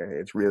culture. Okay,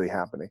 it's really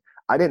happening.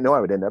 I didn't know I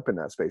would end up in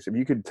that space. If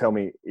you could tell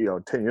me,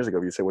 10 years ago,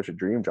 if you say, "What's your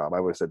dream job?" I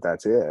would have said,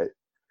 "That's it."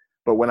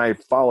 But when I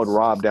followed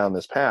Rob down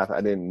this path,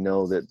 I didn't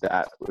know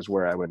that was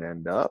where I would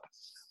end up.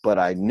 But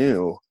I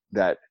knew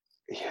that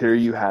here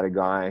you had a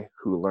guy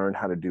who learned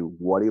how to do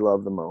what he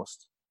loved the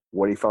most,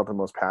 what he felt the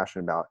most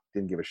passionate about,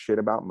 didn't give a shit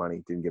about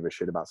money, didn't give a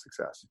shit about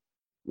success.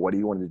 What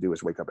he wanted to do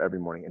was wake up every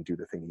morning and do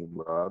the thing he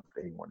loved,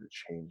 and he wanted to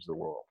change the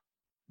world.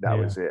 That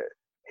was it.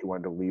 He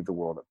wanted to leave the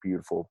world a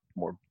beautiful,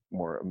 more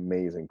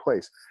amazing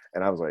place.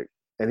 And I was like,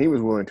 and he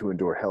was willing to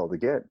endure hell to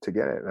get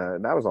it.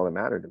 And that was all that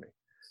mattered to me.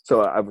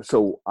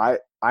 So I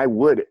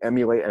would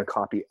emulate and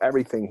copy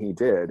everything he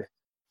did,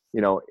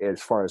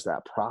 as far as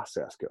that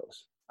process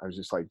goes. I was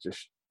just like,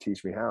 just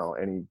teach me how.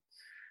 And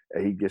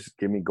he just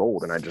give me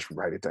gold, and I just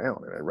write it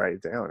down, and I write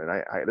it down. And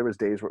there was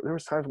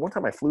times, one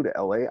time I flew to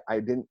LA. I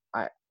had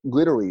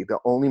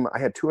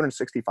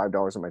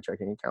 $265 in my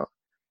checking account.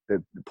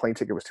 The plane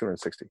ticket was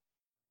 $260.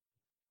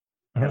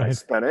 And I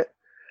spent it,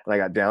 and I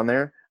got down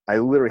there. I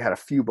literally had a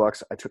few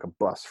bucks. I took a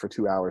bus for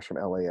 2 hours from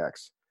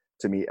LAX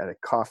to meet at a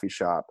coffee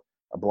shop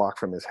a block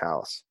from his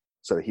house,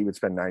 so that he would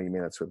spend 90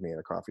 minutes with me in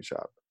a coffee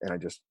shop. And I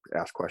just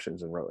asked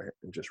questions and wrote.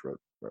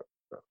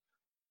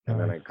 And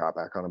then I got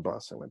back on a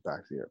bus and went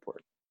back to the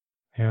airport.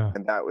 Yeah.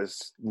 And that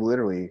was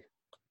literally,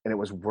 and it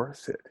was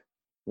worth it.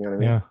 You know what I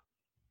mean? Yeah.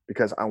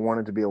 Because I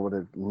wanted to be able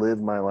to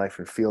live my life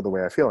and feel the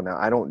way I feel. Now,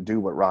 I don't do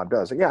what Rob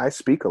does. Yeah, I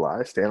speak a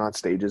lot. I stand on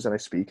stages and I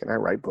speak and I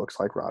write books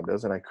like Rob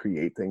does, and I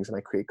create things and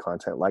I create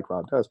content like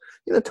Rob does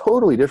in a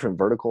totally different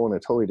vertical, in a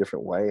totally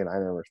different way. And I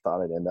never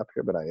thought I'd end up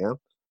here, but I am.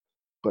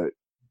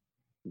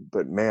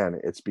 But man,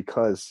 it's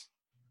because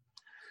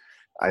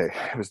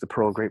it was the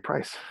pearl of great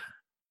price.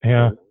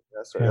 Yeah.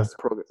 That's the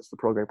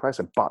pearl of great price.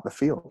 I bought the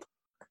field.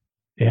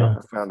 Yeah.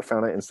 I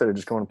found it, instead of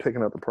just going and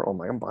picking up the pearl, I'm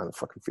like, I'm buying the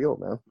fucking field,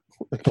 man.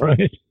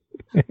 Right.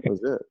 That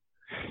was it.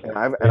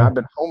 And I've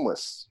been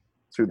homeless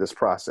through this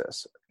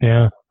process.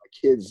 Yeah. My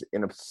kids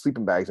in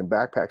sleeping bags and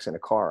backpacks in a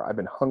car. I've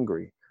been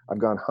hungry. I've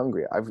gone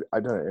hungry. I've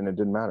done it, and it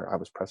didn't matter. I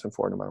was pressing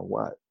forward no matter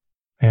what.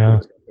 Yeah. It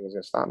was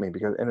going to stop me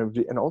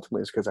and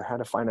ultimately it's because I had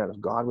to find out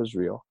if God was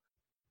real,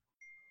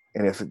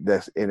 and if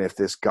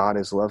this God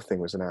is love thing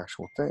was an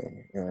actual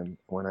thing. And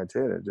when I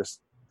did,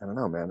 I don't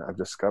know, man. I've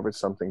discovered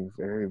something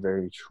very,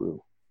 very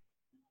true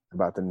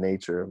about the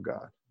nature of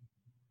God.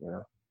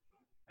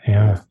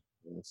 Yeah.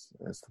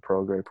 It's the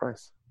pearl of great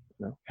price.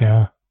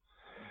 Yeah.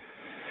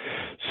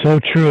 So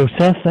true.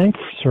 Seth, thanks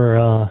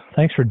for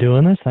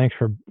doing this. Thanks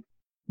for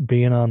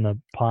being on the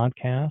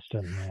podcast.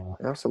 And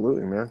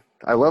absolutely, man.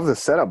 I love the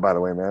setup, by the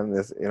way, man.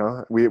 This,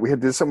 we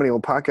did so many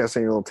little podcasts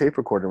on your little tape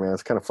recorder, man.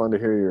 It's kind of fun to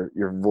hear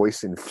your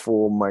voice in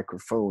full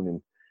microphone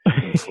and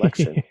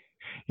inflection.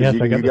 Yes,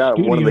 you got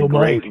one of the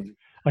great.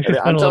 I should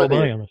spend a little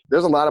money on this.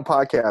 There's a lot of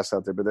podcasts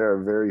out there, but there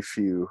are very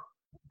few.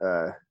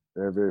 There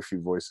are very few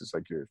voices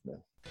like yours,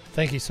 man.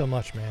 Thank you so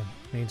much, man.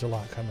 It means a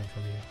lot coming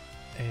from you,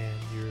 and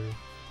you're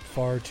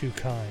far too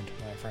kind,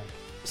 my friend.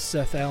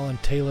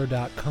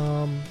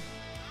 SethAllenTaylor.com.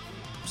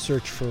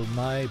 Search for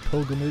My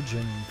Pilgrimage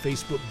and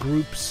Facebook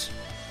groups.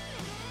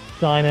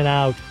 Signing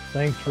out.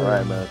 Thanks for all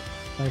right, man.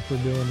 Thanks for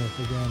doing this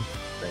again.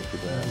 Thank you,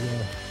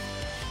 man.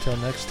 Until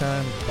next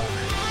time, bye.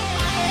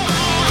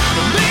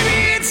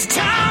 Baby, it's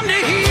time to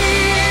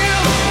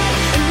heal.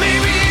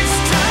 Maybe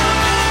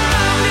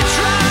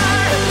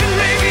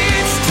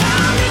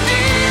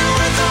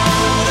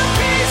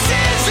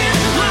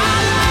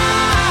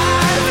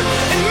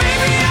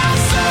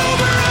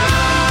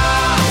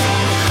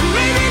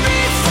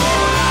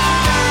before I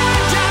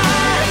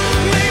die,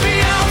 maybe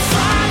I'll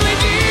finally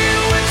deal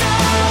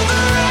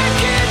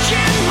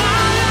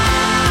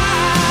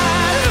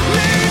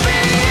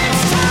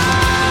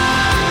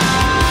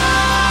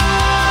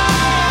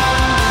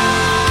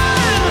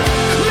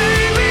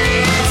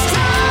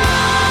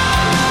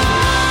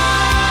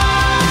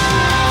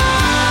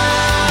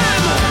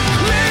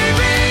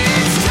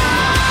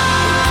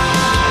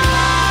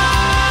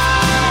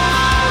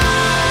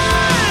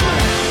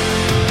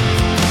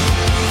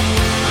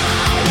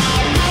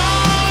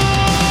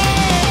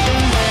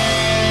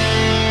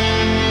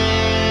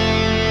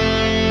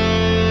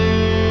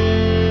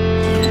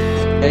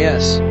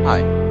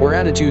ASI, or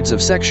Attitudes of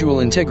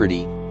Sexual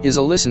Integrity, is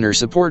a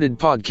listener-supported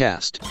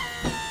podcast.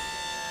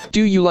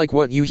 Do you like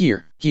what you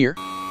hear here?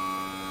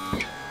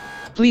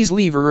 Please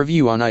leave a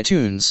review on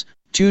iTunes,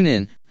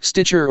 TuneIn,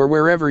 Stitcher, or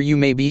wherever you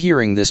may be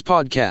hearing this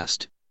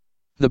podcast.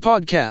 The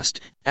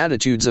podcast,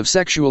 Attitudes of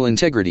Sexual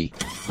Integrity,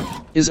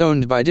 is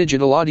owned by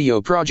Digital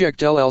Audio Project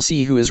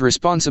LLC, who is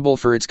responsible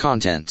for its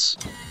contents.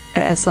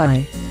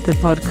 ASI, the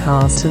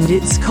podcast and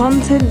its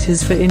content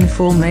is for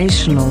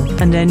informational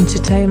and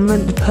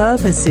entertainment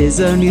purposes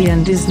only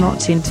and is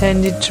not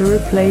intended to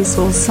replace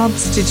or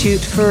substitute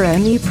for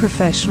any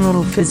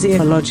professional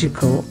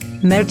physiological,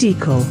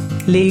 medical,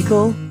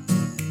 legal,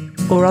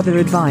 or other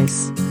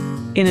advice.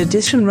 In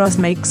addition, Russ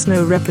makes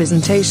no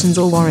representations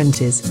or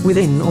warranties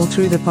within or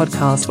through the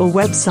podcast or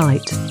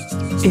website.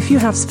 If you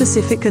have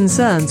specific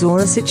concerns or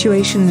a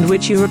situation in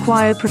which you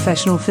require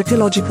professional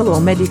physiological or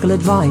medical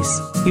advice,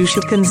 you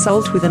should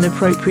consult with an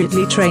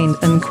appropriately trained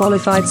and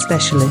qualified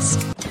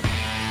specialist.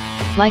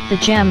 Like the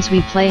jams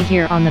we play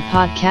here on the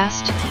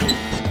podcast?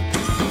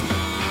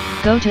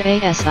 Go to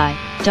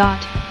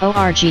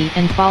asi.org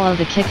and follow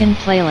the Kickin'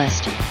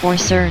 playlist, or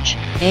search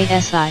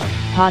ASI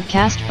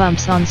Podcast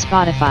Bumps on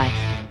Spotify.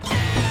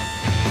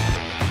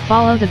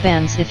 Follow the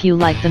bands if you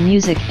like the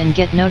music and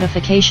get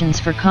notifications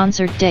for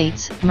concert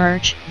dates,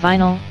 merch,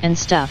 vinyl, and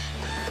stuff.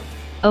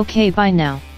 Okay, bye now.